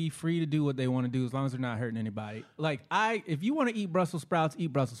people to be free to do what they want to do as long as they're not hurting anybody. Like if you want to eat Brussels sprouts,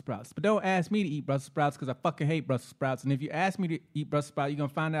 eat Brussels sprouts. But don't ask me to eat Brussels sprouts because I fucking hate Brussels sprouts. And if you ask me to eat Brussels sprouts, you're gonna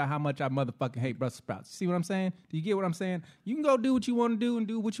find out how much I motherfucking hate Brussels sprouts. See what I'm saying? Do you get what I'm saying? You can go do what you want to do and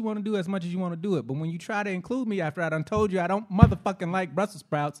do what you want to do as much as you want to do it. But when you try to include me after I done told you I don't motherfucking like Brussels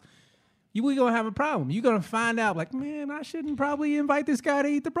sprouts, we gonna have a problem. You're gonna find out, like, man, I shouldn't probably invite this guy to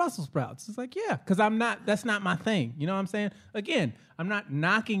eat the Brussels sprouts. It's like, yeah, because that's not my thing. You know what I'm saying? Again, I'm not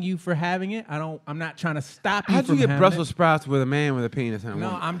knocking you for having it. I'm not trying to stop you How'd from you get having Brussels it. sprouts with a man with a penis and a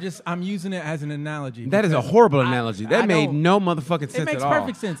No, woman? I'm using it as an analogy. That is a because horrible analogy. That I made don't- no motherfucking sense It makes at all.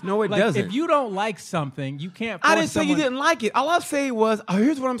 perfect sense. No, it Like, doesn't. If you don't like something, you can't. I force didn't say you someone- didn't like it. All I say was,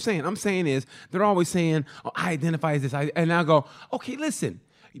 here's what I'm saying. I'm saying is, they're always saying, oh, I identify as this. And I go, okay, listen,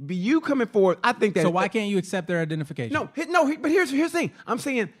 you coming forward, I think that. So why can't you accept their identification? But here's the thing. I'm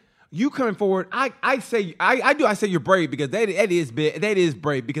saying, you coming forward, I say you're brave because that is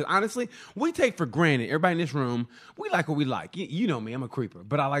brave because honestly, we take for granted, everybody in this room, we like what we like. You know me, I'm a creeper,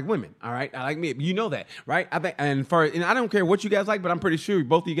 but I like women, all right? I like me. You know that, right? I think, and I don't care what you guys like, but I'm pretty sure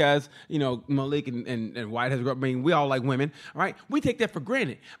both of you guys, you know, Malik and White has grown up, I mean, we all like women, all right? We take that for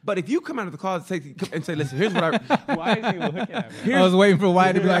granted. But if you come out of the closet and say, listen, here's what I... Why is he looking at me? I was waiting for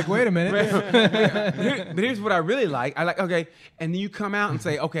White to be like, wait a minute. But here's what I really like. I like, okay, and then you come out and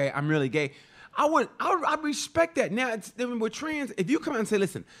say, okay, I'm really gay. I respect that. Now, it's with trans, if you come out and say,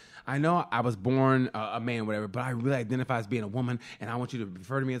 listen, I know I was born a man, whatever, but I really identify as being a woman, and I want you to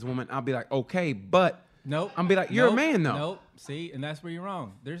refer to me as a woman, I'll be like, okay, but... Nope. I'm be like, you're Nope. a man, though. Nope. See, and that's where you're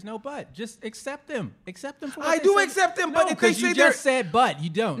wrong. There's no but. Just accept them. Accept them for what I they do say. accept them, no, but if they 'cause say you they're- just said but,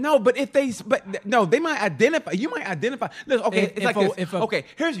 you don't. No, but they might identify. You might identify. Look, okay, it's like this. Okay,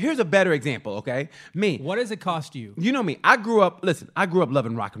 here's a better example. Okay, me. What does it cost you? You know me. I grew up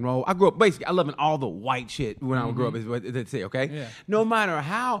loving rock and roll. I grew up loving all the white shit when I grew up. Is what they say. Okay, Yeah. no matter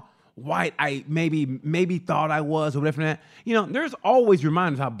how white I maybe thought I was or whatever that. You know, there's always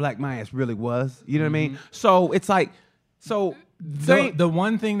reminders how black my ass really was. You know what I mean? So it's like The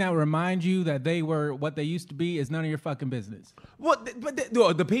one thing that reminds you that they were what they used to be is none of your fucking business. What? But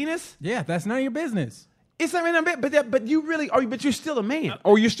the penis? Yeah, that's none of your business. It's not even a bit, but you really are. But you're still a man,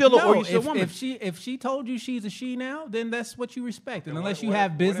 or you're still a woman. If she told you she's a she now, then that's what you respect. And What unless if- you what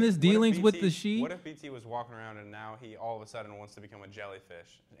have if- business what if dealings with BT the she, What if BT was walking around and now he all of a sudden wants to become a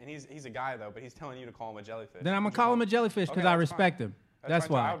jellyfish? And he's a guy though, but he's telling you to call him a jellyfish. then I'm gonna Would you call him a jellyfish because Okay, I that's respect fine. him. That's fine,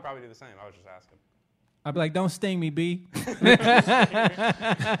 too. I why. would probably do the same. I would just ask him. I'd be like, don't sting me, B.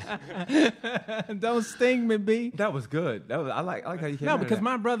 Don't sting me, B. That was good. I like how you came. No, out of because that.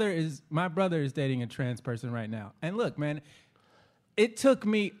 my brother is dating a trans person right now. And look, man, it took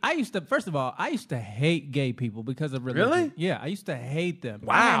me. I used to hate gay people because of religion. Really? Yeah, I used to hate them.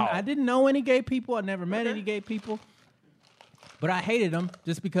 Wow. I didn't know any gay people. I never met any gay people. But I hated them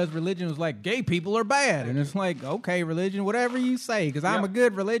just because religion was like, gay people are bad. And it's like, okay, religion, whatever you say, because I'm a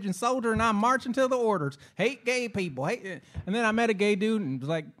good religion soldier and I'm marching to the orders. Hate gay people. And then I met a gay dude and was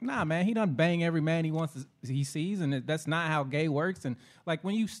like, nah, man, he done bang every man he sees, and that's not how gay works. And like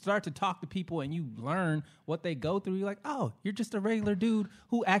when you start to talk to people and you learn what they go through, you're like, oh, you're just a regular dude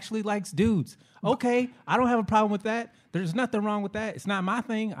who actually likes dudes. Okay, I don't have a problem with that. There's nothing wrong with that. It's not my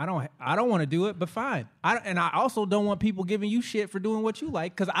thing. I don't want to do it, but fine. I also don't want people giving you shit for doing what you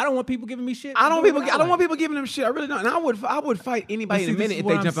like, because I don't want people giving me shit. I don't like. want people giving them shit. I really don't. And I would fight anybody But in a see, this minute is if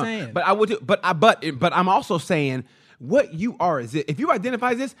what they I'm jump saying. on. But I would do. But I'm also saying what you are is it. If you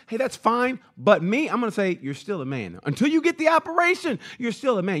identify as this, hey, that's fine. But me, I'm gonna say you're still a man until you get the operation. You're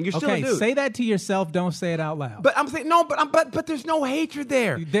still a man. You're still a Okay, dude. say that to yourself. Don't say it out loud. But I'm saying no. But there's no hatred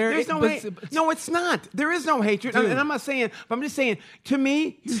there. There's no hate. No, it's not. There is no hatred. And I'm not saying. But I'm just saying. To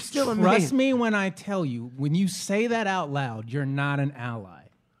me, you're still a man. Trust me when I tell you, when you say that out loud, you're not an ally.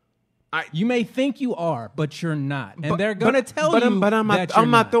 You may think you are, but you're not. And they're going to tell you But I'm that not. you're I'm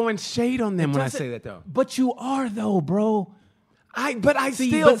not throwing shade on them when I doesn't- say that though. But you are though, bro. See,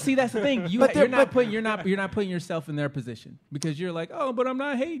 That's the thing. But You're not putting yourself in their position, because you're like, oh, but I'm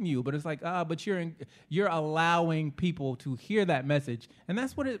not hating you. But it's like, but you're allowing people to hear that message, and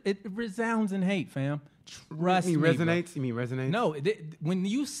that's what it resounds in hate, fam. Trust me. You bro. mean resonates? No, when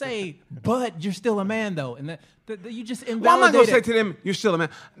you say, but you're still a man though, and you just invalidate Well, I'm not gonna it. say to them, "You're still a man,"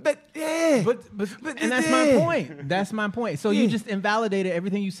 but And that's my point. That's my point. So you just invalidated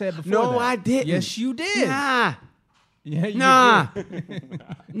everything you said before. No, that. I didn't. Yes, you did. Nah. Yeah, you Nah, did.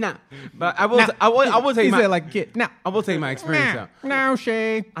 nah. But I will. I will tell He you said my. like a kid. No, I will tell you my experience. Though. no,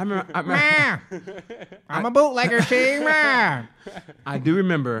 she. I remember. I'm a bootlegger, she. I do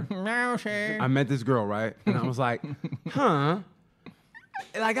remember. No, she. I met this girl, right? And I was like, huh?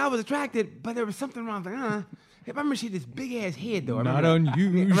 Like I was attracted, but there was something wrong. I was like, huh? I remember she had this big ass head though. I Not remember.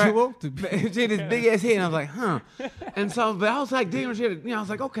 unusual. Right. To be. She had this big ass head, and I was like, huh? And so, but I was like, damn, she had, I was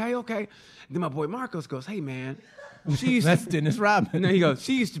like, okay. Then my boy Marcos goes, hey man, she used That's to. Dennis Rodman. And then he goes,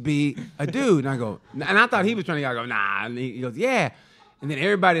 she used to be a dude. And I go, and I thought he was trying to go, nah. And he goes, yeah. And then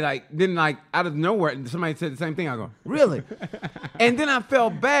everybody out of nowhere, somebody said the same thing. I go, really? And then I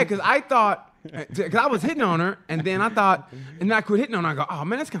felt bad because I thought, because I was hitting on her, and then I thought, and then I quit hitting on her. I go, oh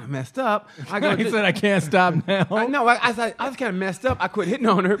man, that's kind of messed up. I go, He said, I can't stop now. I was kind of messed up. I quit hitting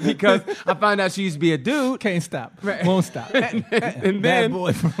on her because I found out she used to be a dude. Can't stop. Right. Won't stop. And Bad then,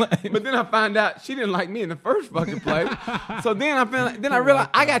 boy for life. but then I found out she didn't like me in the first fucking place. So then I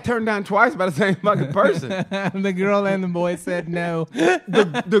realized I got turned down twice by the same fucking person. The girl and the boy said no.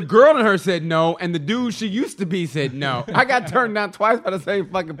 The girl and her said no, and the dude she used to be said no. I got turned down twice by the same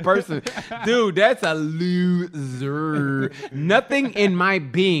fucking person. Dude, that's a loser. Nothing in my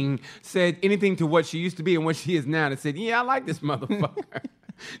being said anything to what she used to be and what she is now that said, yeah, I like this motherfucker.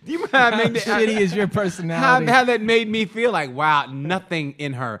 Do you know how How shitty is your personality? How that made me feel like, wow, nothing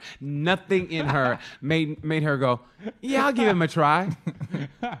in her made her go, yeah, I'll give him a try.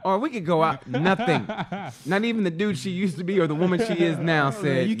 Or we could go out. Nothing. Not even the dude she used to be or the woman she is now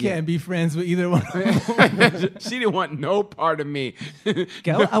said. You can't be friends with either one. She didn't want no part of me.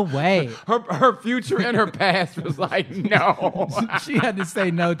 Go away. Her future and her past was like, no. She had to say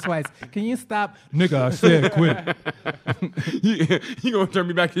no twice. Can you stop? Nigga, I said quit. You gonna turn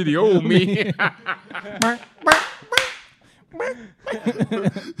me back to the old me?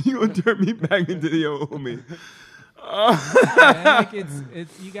 You gonna turn me back into the old me? Man, like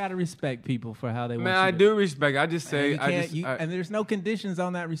it's you got to respect people for how they want. Man, you I to- do respect. I just And say, you can't, and there's no conditions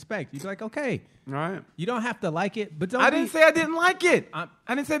on that respect. You're like, okay, right. you don't have to like it, but don't. I didn't say I didn't like it. I'm-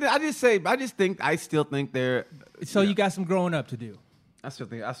 I didn't say that. I still think they're. So you got some growing up to do. I still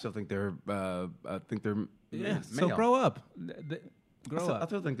think they're. I think they're. Yeah. Male. So grow up. Grow I up.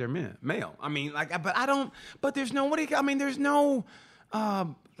 still think they're male. I mean, but I don't. But there's no. There's no.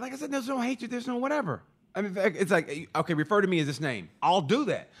 Like I said, there's no hatred. There's no whatever. I mean, it's like, okay, refer to me as this name. I'll do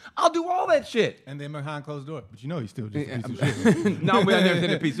that. I'll do all that shit. And then behind closed door. But you know he's still just Yeah, no, but I never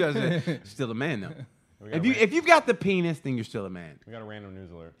said a piece. I said, still a man though. If you've got the penis, then you're still a man. We got a random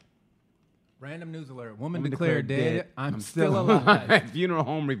news alert. Random news alert. Woman Woman declared declared dead. dead. I'm still alive. Funeral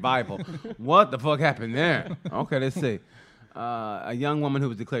home revival. What the fuck happened there? Okay, let's see. A young woman who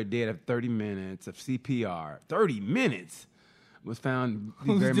was declared dead after 30 minutes of CPR. 30 minutes was found.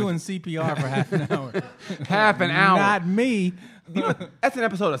 Who's very doing much- CPR for half an hour? half an hour? Not me. You know, that's an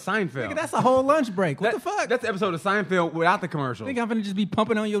episode of Seinfeld. That's a whole lunch break. What the fuck? That's the episode of Seinfeld without the commercial. think I'm gonna just be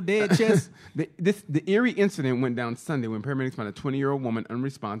pumping on your dead chest? The eerie incident went down Sunday when paramedics found a 20-year-old woman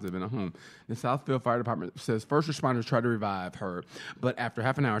unresponsive in a home. The Southfield Fire Department says first responders tried to revive her, but after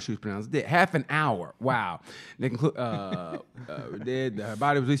half an hour, she was pronounced dead. Half an hour. Wow. They conclude dead. Her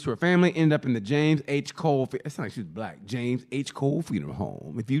body was released to her family. Ended up in the James H. Cole. It sounds like she was black. James H. Cole Funeral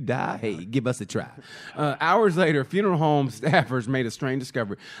Home. If you die, hey, give us a try. Hours later, funeral home staffers made a strange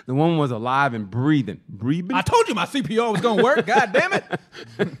discovery. The woman was alive and breathing. Breathing. I told you my CPR was gonna work. God damn it!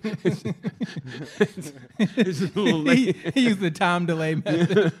 It's just a little late. he used the time delay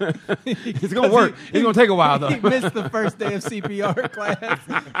method. It's gonna work. It's gonna take a while though. He missed the first day of CPR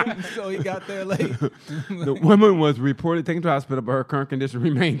class, so he got there late. The woman was reported taken to the hospital, but her current condition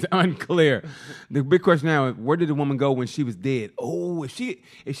remains unclear. The big question now is, where did the woman go when she was dead? Oh, if she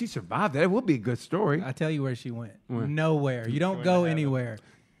survived that, it would be a good story. I tell you where she went. Nowhere. You don't go anywhere.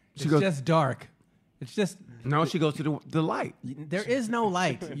 It's goes- just dark. It's just No, she goes to the light. there is no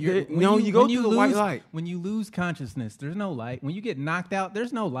light. You go to the white light. When you lose consciousness, there's no light. When you get knocked out,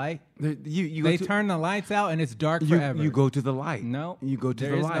 there's no light. You They go to, turn the lights out and it's dark you, forever. you go to the light. No, you go to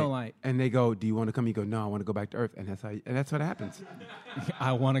there the is light. no light. And they go, "Do you want to come?" You go, "No, I want to go back to Earth." And that's what happens.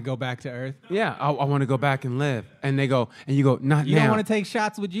 I want to go back to Earth. Yeah, I want to go back and live. And they go, and you go, "Not You now." don't want to take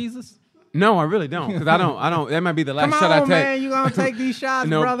shots with Jesus? No, I really don't, because I don't. That might be the last Come shot I on, take. man. You gonna take these shots,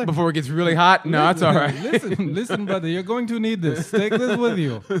 No, brother? before it gets really hot. No, that's all right. Listen, brother. You're going to need this. Take this with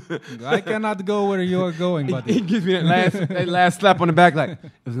you. I cannot go where you are going, He buddy. gives me that last slap on the back, like,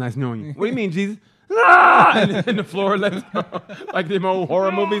 it was nice knowing you. What do you mean, Jesus? Ah! And the floor lets go, like them old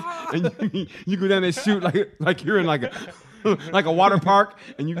horror movies, and you go down and shoot like you're in like a water park,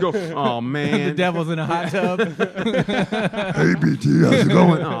 and you go, oh The man, devil's in a hot tub. hey BT, how's it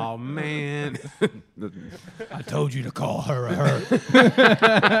going? Oh man, I told you to call her a her.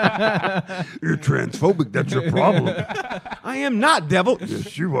 You're transphobic. That's your problem. I am not, devil.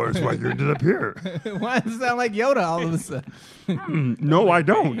 Yes, you are. That's why you ended up here. Why does it sound like Yoda all of a sudden? No, I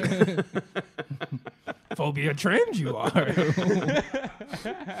don't. Phobia trend you are.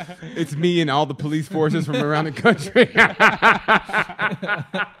 It's me and all the police forces from around the country.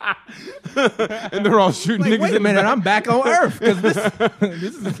 And they're all shooting Like, niggas wait a in the minute, back. I'm back on Earth because this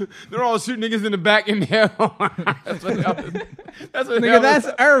is They're all shooting niggas in the back in hell. That's what hell is. That's what nigga. hell That's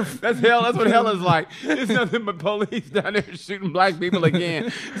is. Earth. That's hell. That's what hell is like. It's nothing but police down there shooting black people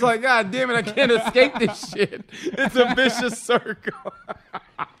again. It's like, God damn it, I can't escape this shit. It's a vicious circle.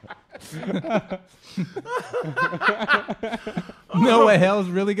 You know what hell's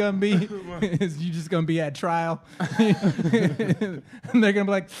really gonna be? Is you just gonna be at trial, and they're gonna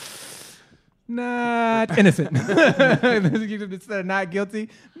be like, not innocent. Instead of not guilty,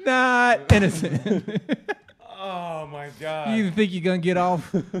 not innocent. Oh my God. You think you're gonna get off?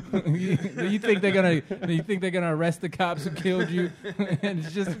 You think they're gonna arrest the cops who killed you? And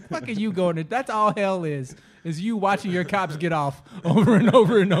it's just fucking you going to. That's all hell is you watching your cops get off over and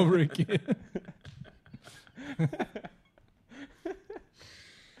over and over again.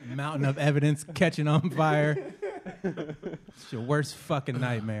 Mountain of evidence catching on fire. It's your worst fucking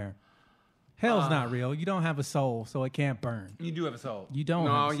nightmare. Hell's not real. You don't have a soul, so it can't burn. You do have a soul. You don't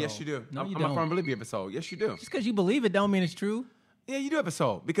No, have a yes soul. you do. No, you I'm don't. a firm believer you have a soul. Yes, you do. Just because you believe it don't mean it's true. Yeah, you do have a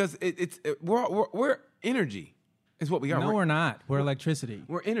soul because we're energy. Is what we are. No, we're not. We're electricity.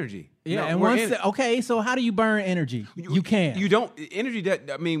 We're energy. Yeah, No, and we're once okay, so how do you burn energy? You can't. You don't energy.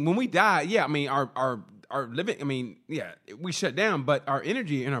 That I mean, when we die, yeah. I mean, our living. I mean, yeah, we shut down, but our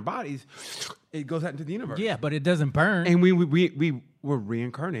energy in our bodies, it goes out into the universe. Yeah, but it doesn't burn. and we were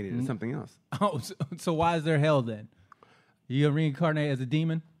reincarnated as something else. Oh, so why is there hell then? You gonna reincarnate as a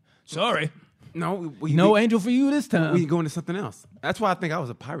demon? Sorry, No, no angel for you this time. We go into something else. That's why I think I was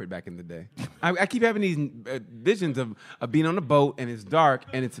a pirate back in the day. I keep having these visions of being on a boat and it's dark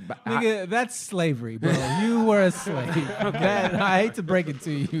and it's. Nigga, that's slavery, bro. You were a slave. That, I hate to break it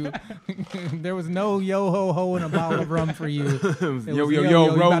to you. There was no yo ho ho and a bottle of rum for you. It was, Yo, you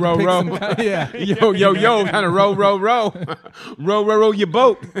row, about to row, pick row. some kind- yeah. yo, kind of row, row your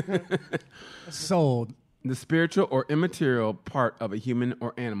boat. Sold. The spiritual or immaterial part of a human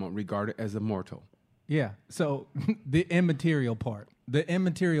or animal regarded as immortal. Yeah. So the immaterial part. It's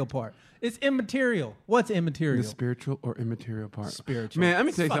immaterial. What's immaterial? The spiritual or immaterial part. Spiritual. Man, let me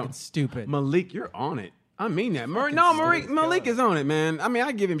It's tell you fucking something. stupid. Malik, you're on it. I mean that. Malik is on it, man. I mean,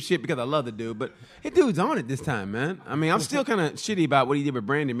 I give him shit because I love the dude, but his dude's on it this time, man. I mean, I'm still kind of shitty about what he did with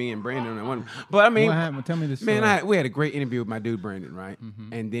Brandon, me and Brandon. And one, but I mean, What happened? Tell me this Man, story. we had a great interview with my dude Brandon, right?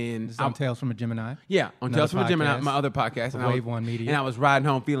 And then This is on Tales from a Gemini. yeah, on Another Tales from a Gemini, podcast. my other podcast, and Wave I was, One Media. and I was riding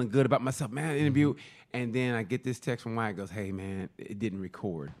home feeling good about myself, man. Interview, and then I get this text from Wyatt. Goes, "Hey, man, it didn't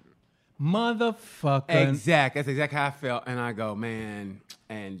record." Motherfucker. That's exactly how I felt, and I go, man,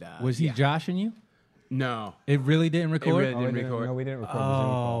 and Was he yeah. joshing you? No, It really didn't it record? really didn't record. No, we didn't record the Zoom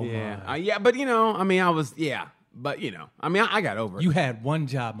Oh, call. Yeah, yeah, but I mean, I was, but I mean, I got over it. You had one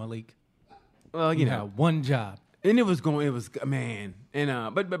job, Malik. Well, You had one job. and it was man,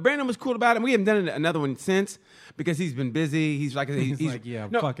 and but Brandon was cool about it. We haven't done another one since because he's been busy. He's like, he's like, yeah,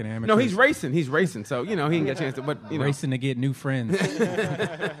 no, fucking No, amateurs. he's racing, so he can get a chance to. But Racing to get new friends.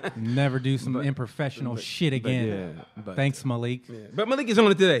 Never do some unprofessional shit again. but- Thanks, Malik. But Malik is on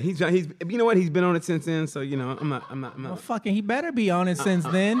it today. He's you know what? He's been on it since then. So I'm Well, not. fucking, he better be on it since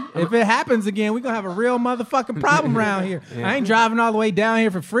then. If it happens again, we're going to have a real motherfucking problem around here. I ain't driving all the way down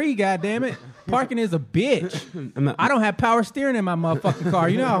here for free, goddammit. Parking is a bitch. I don't have power steering in my motherfucking car.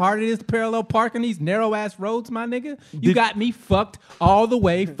 You know how hard it is to parallel park on these narrow-ass roads, my nigga? You got me fucked all the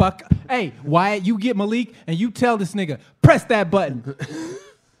way. Hey, Wyatt, you get Malik and you tell this nigga, press that button.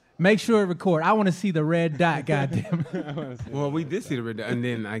 Make sure it record. I want to see the red dot, goddamn. Well, we did see the red, and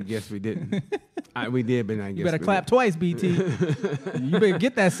then I guess we didn't. We did, but I guess You better we clap didn't. twice, BT. You better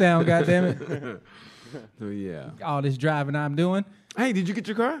get that sound, goddammit. So yeah. All this driving I'm doing. Hey, did you get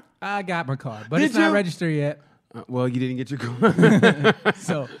your car? I got my car, but Did it's not you? registered yet. Well, you didn't get your car.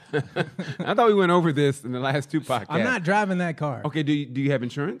 So I thought we went over this in the last two podcasts. I'm not driving that car. Okay, do you have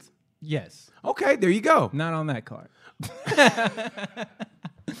insurance? Yes, Okay, there you go. not on that car.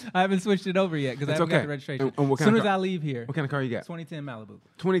 I haven't switched it over yet because I It's haven't got okay. the registration. And what As kind soon of as car- I leave here, What kind of car you got? 2010 Malibu.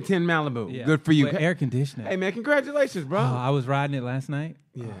 2010 Malibu. Yeah. Good for you. With air conditioning. Hey man, congratulations, bro. Oh, I was riding it last night.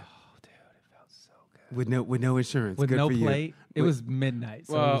 yeah. Oh, dude, it felt so good. With no insurance. with Good no for you. plate. It was midnight,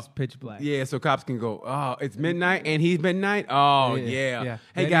 so it was pitch black. Yeah, so cops can go, oh, it's midnight and he's midnight? Oh, yeah. Yeah.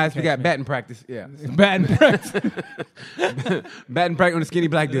 Hey, They guys, didn't we catch got me. batting practice. Yeah. Bad practice. Batting practice on the skinny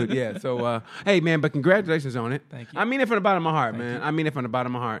black dude. Yeah. So, hey, man, but congratulations on it. Thank you. I mean it from the bottom of my heart, man. I mean it from the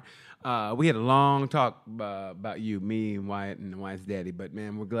bottom of my heart. We had a long talk about you, me and Wyatt and Wyatt's daddy, but,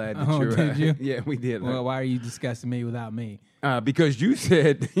 man, we're glad that Oh, you're... did you? Yeah, we did. Well, why are you discussing me without me? Because you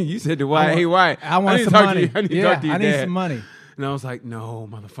said to Wyatt, hey, Wyatt, I want need to some talk to money. you. I need to talk to your I need dad. some money. And I was like, no,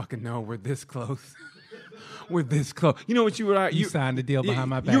 motherfucker, no, we're this close. We're this close. You know what you were like? You signed a deal behind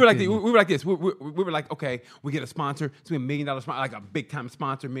my back, You were like, didn't you? we were like this. We were like, okay, we get a sponsor. It's $1 million sponsor, like a big time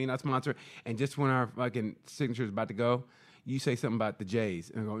sponsor, $1 million sponsor. And just when our fucking signature is about to go, you say something about the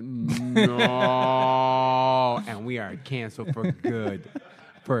Jays. And I go, no. And we are canceled for good.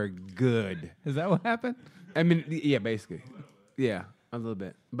 For good. Is that what happened? I mean, yeah, basically. Yeah, a little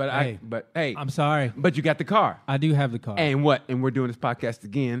bit. But Hey, I'm sorry. But you got the car. I do have the car. And what? And we're doing this podcast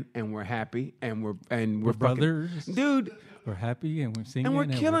again, and we're happy, and we're fucking- brothers. dude. We're happy and we're singing And we're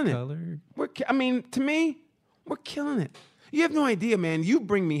killing it. colored. I mean, to me, we're killing it. You have no idea, man. You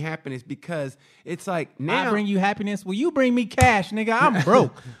bring me happiness because it's like now I bring you happiness. Well, you bring me cash, nigga. I'm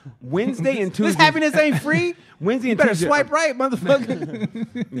broke. Wednesday and This Tuesday. happiness ain't free. Wednesday You and better Tuesday. swipe right,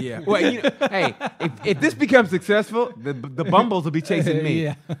 motherfucker. Yeah. Well, hey, if this becomes successful, the bumbles will be chasing me.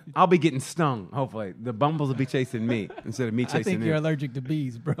 Yeah. I'll be getting stung. Hopefully, the bumbles will be chasing me instead of me chasing I think them. you're allergic to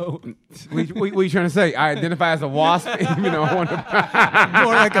bees, bro. What are you trying to say? I identify as a wasp, even though I want to.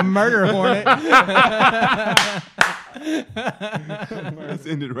 More like a murder hornet. Let's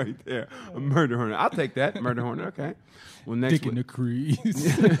end it right there. A murder hornet. I'll take that. Murder hornet. Okay. Well, next Dick in the week,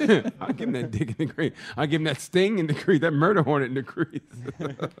 crease. I'll give him that dick in the crease. I'll give him that sting in the crease. That murder hornet in the crease.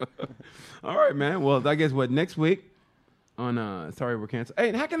 All right, man. Well, I guess next week on Sorry We're Canceled. Hey,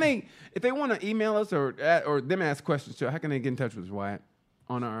 and how can they, if they want to email us or them ask questions too, how can they get in touch with us, Wyatt?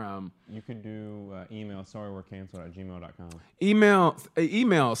 On our You could do email sorrywe'recanceled@gmail.com. email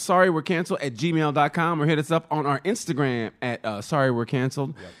sorrywe'recanceled@gmail.com or hit us up on our Instagram at Sorry We're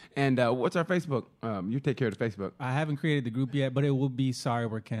Canceled. Yep. And what's our Facebook? You take care of the Facebook. I haven't created the group yet, but it will be Sorry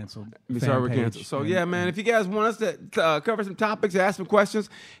We're Canceled. Be fan Sorry We're page. Canceled. So And- yeah, man, if you guys want us to cover some topics, ask some questions,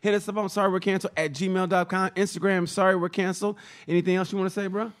 hit us up on sorrywe'recanceled@gmail.com. Instagram, Sorry We're Canceled. Anything else you want to say,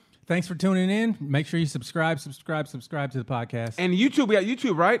 bro? Thanks for tuning in. Make sure you subscribe to the podcast. And YouTube, we got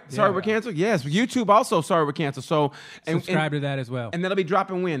YouTube, right? Sorry We're Canceled. Yes, YouTube also Sorry We're Canceled. So subscribe to that as well. and that'll be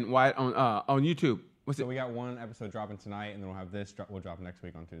dropping when, Wyatt, on YouTube. What's So it? we got one episode dropping tonight, and then we'll have this. We'll drop next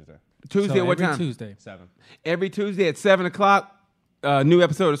week on Tuesday, Tuesday So at what every time? Tuesday. 7. Every Tuesday at 7:00. New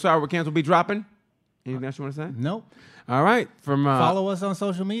episode of Sorry We're Canceled will be dropping. Anything else you want to say? Nope. All right. From Follow us on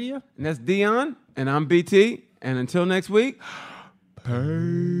social media. and that's Dion, and I'm BT. And until next week,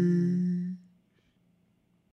 peace.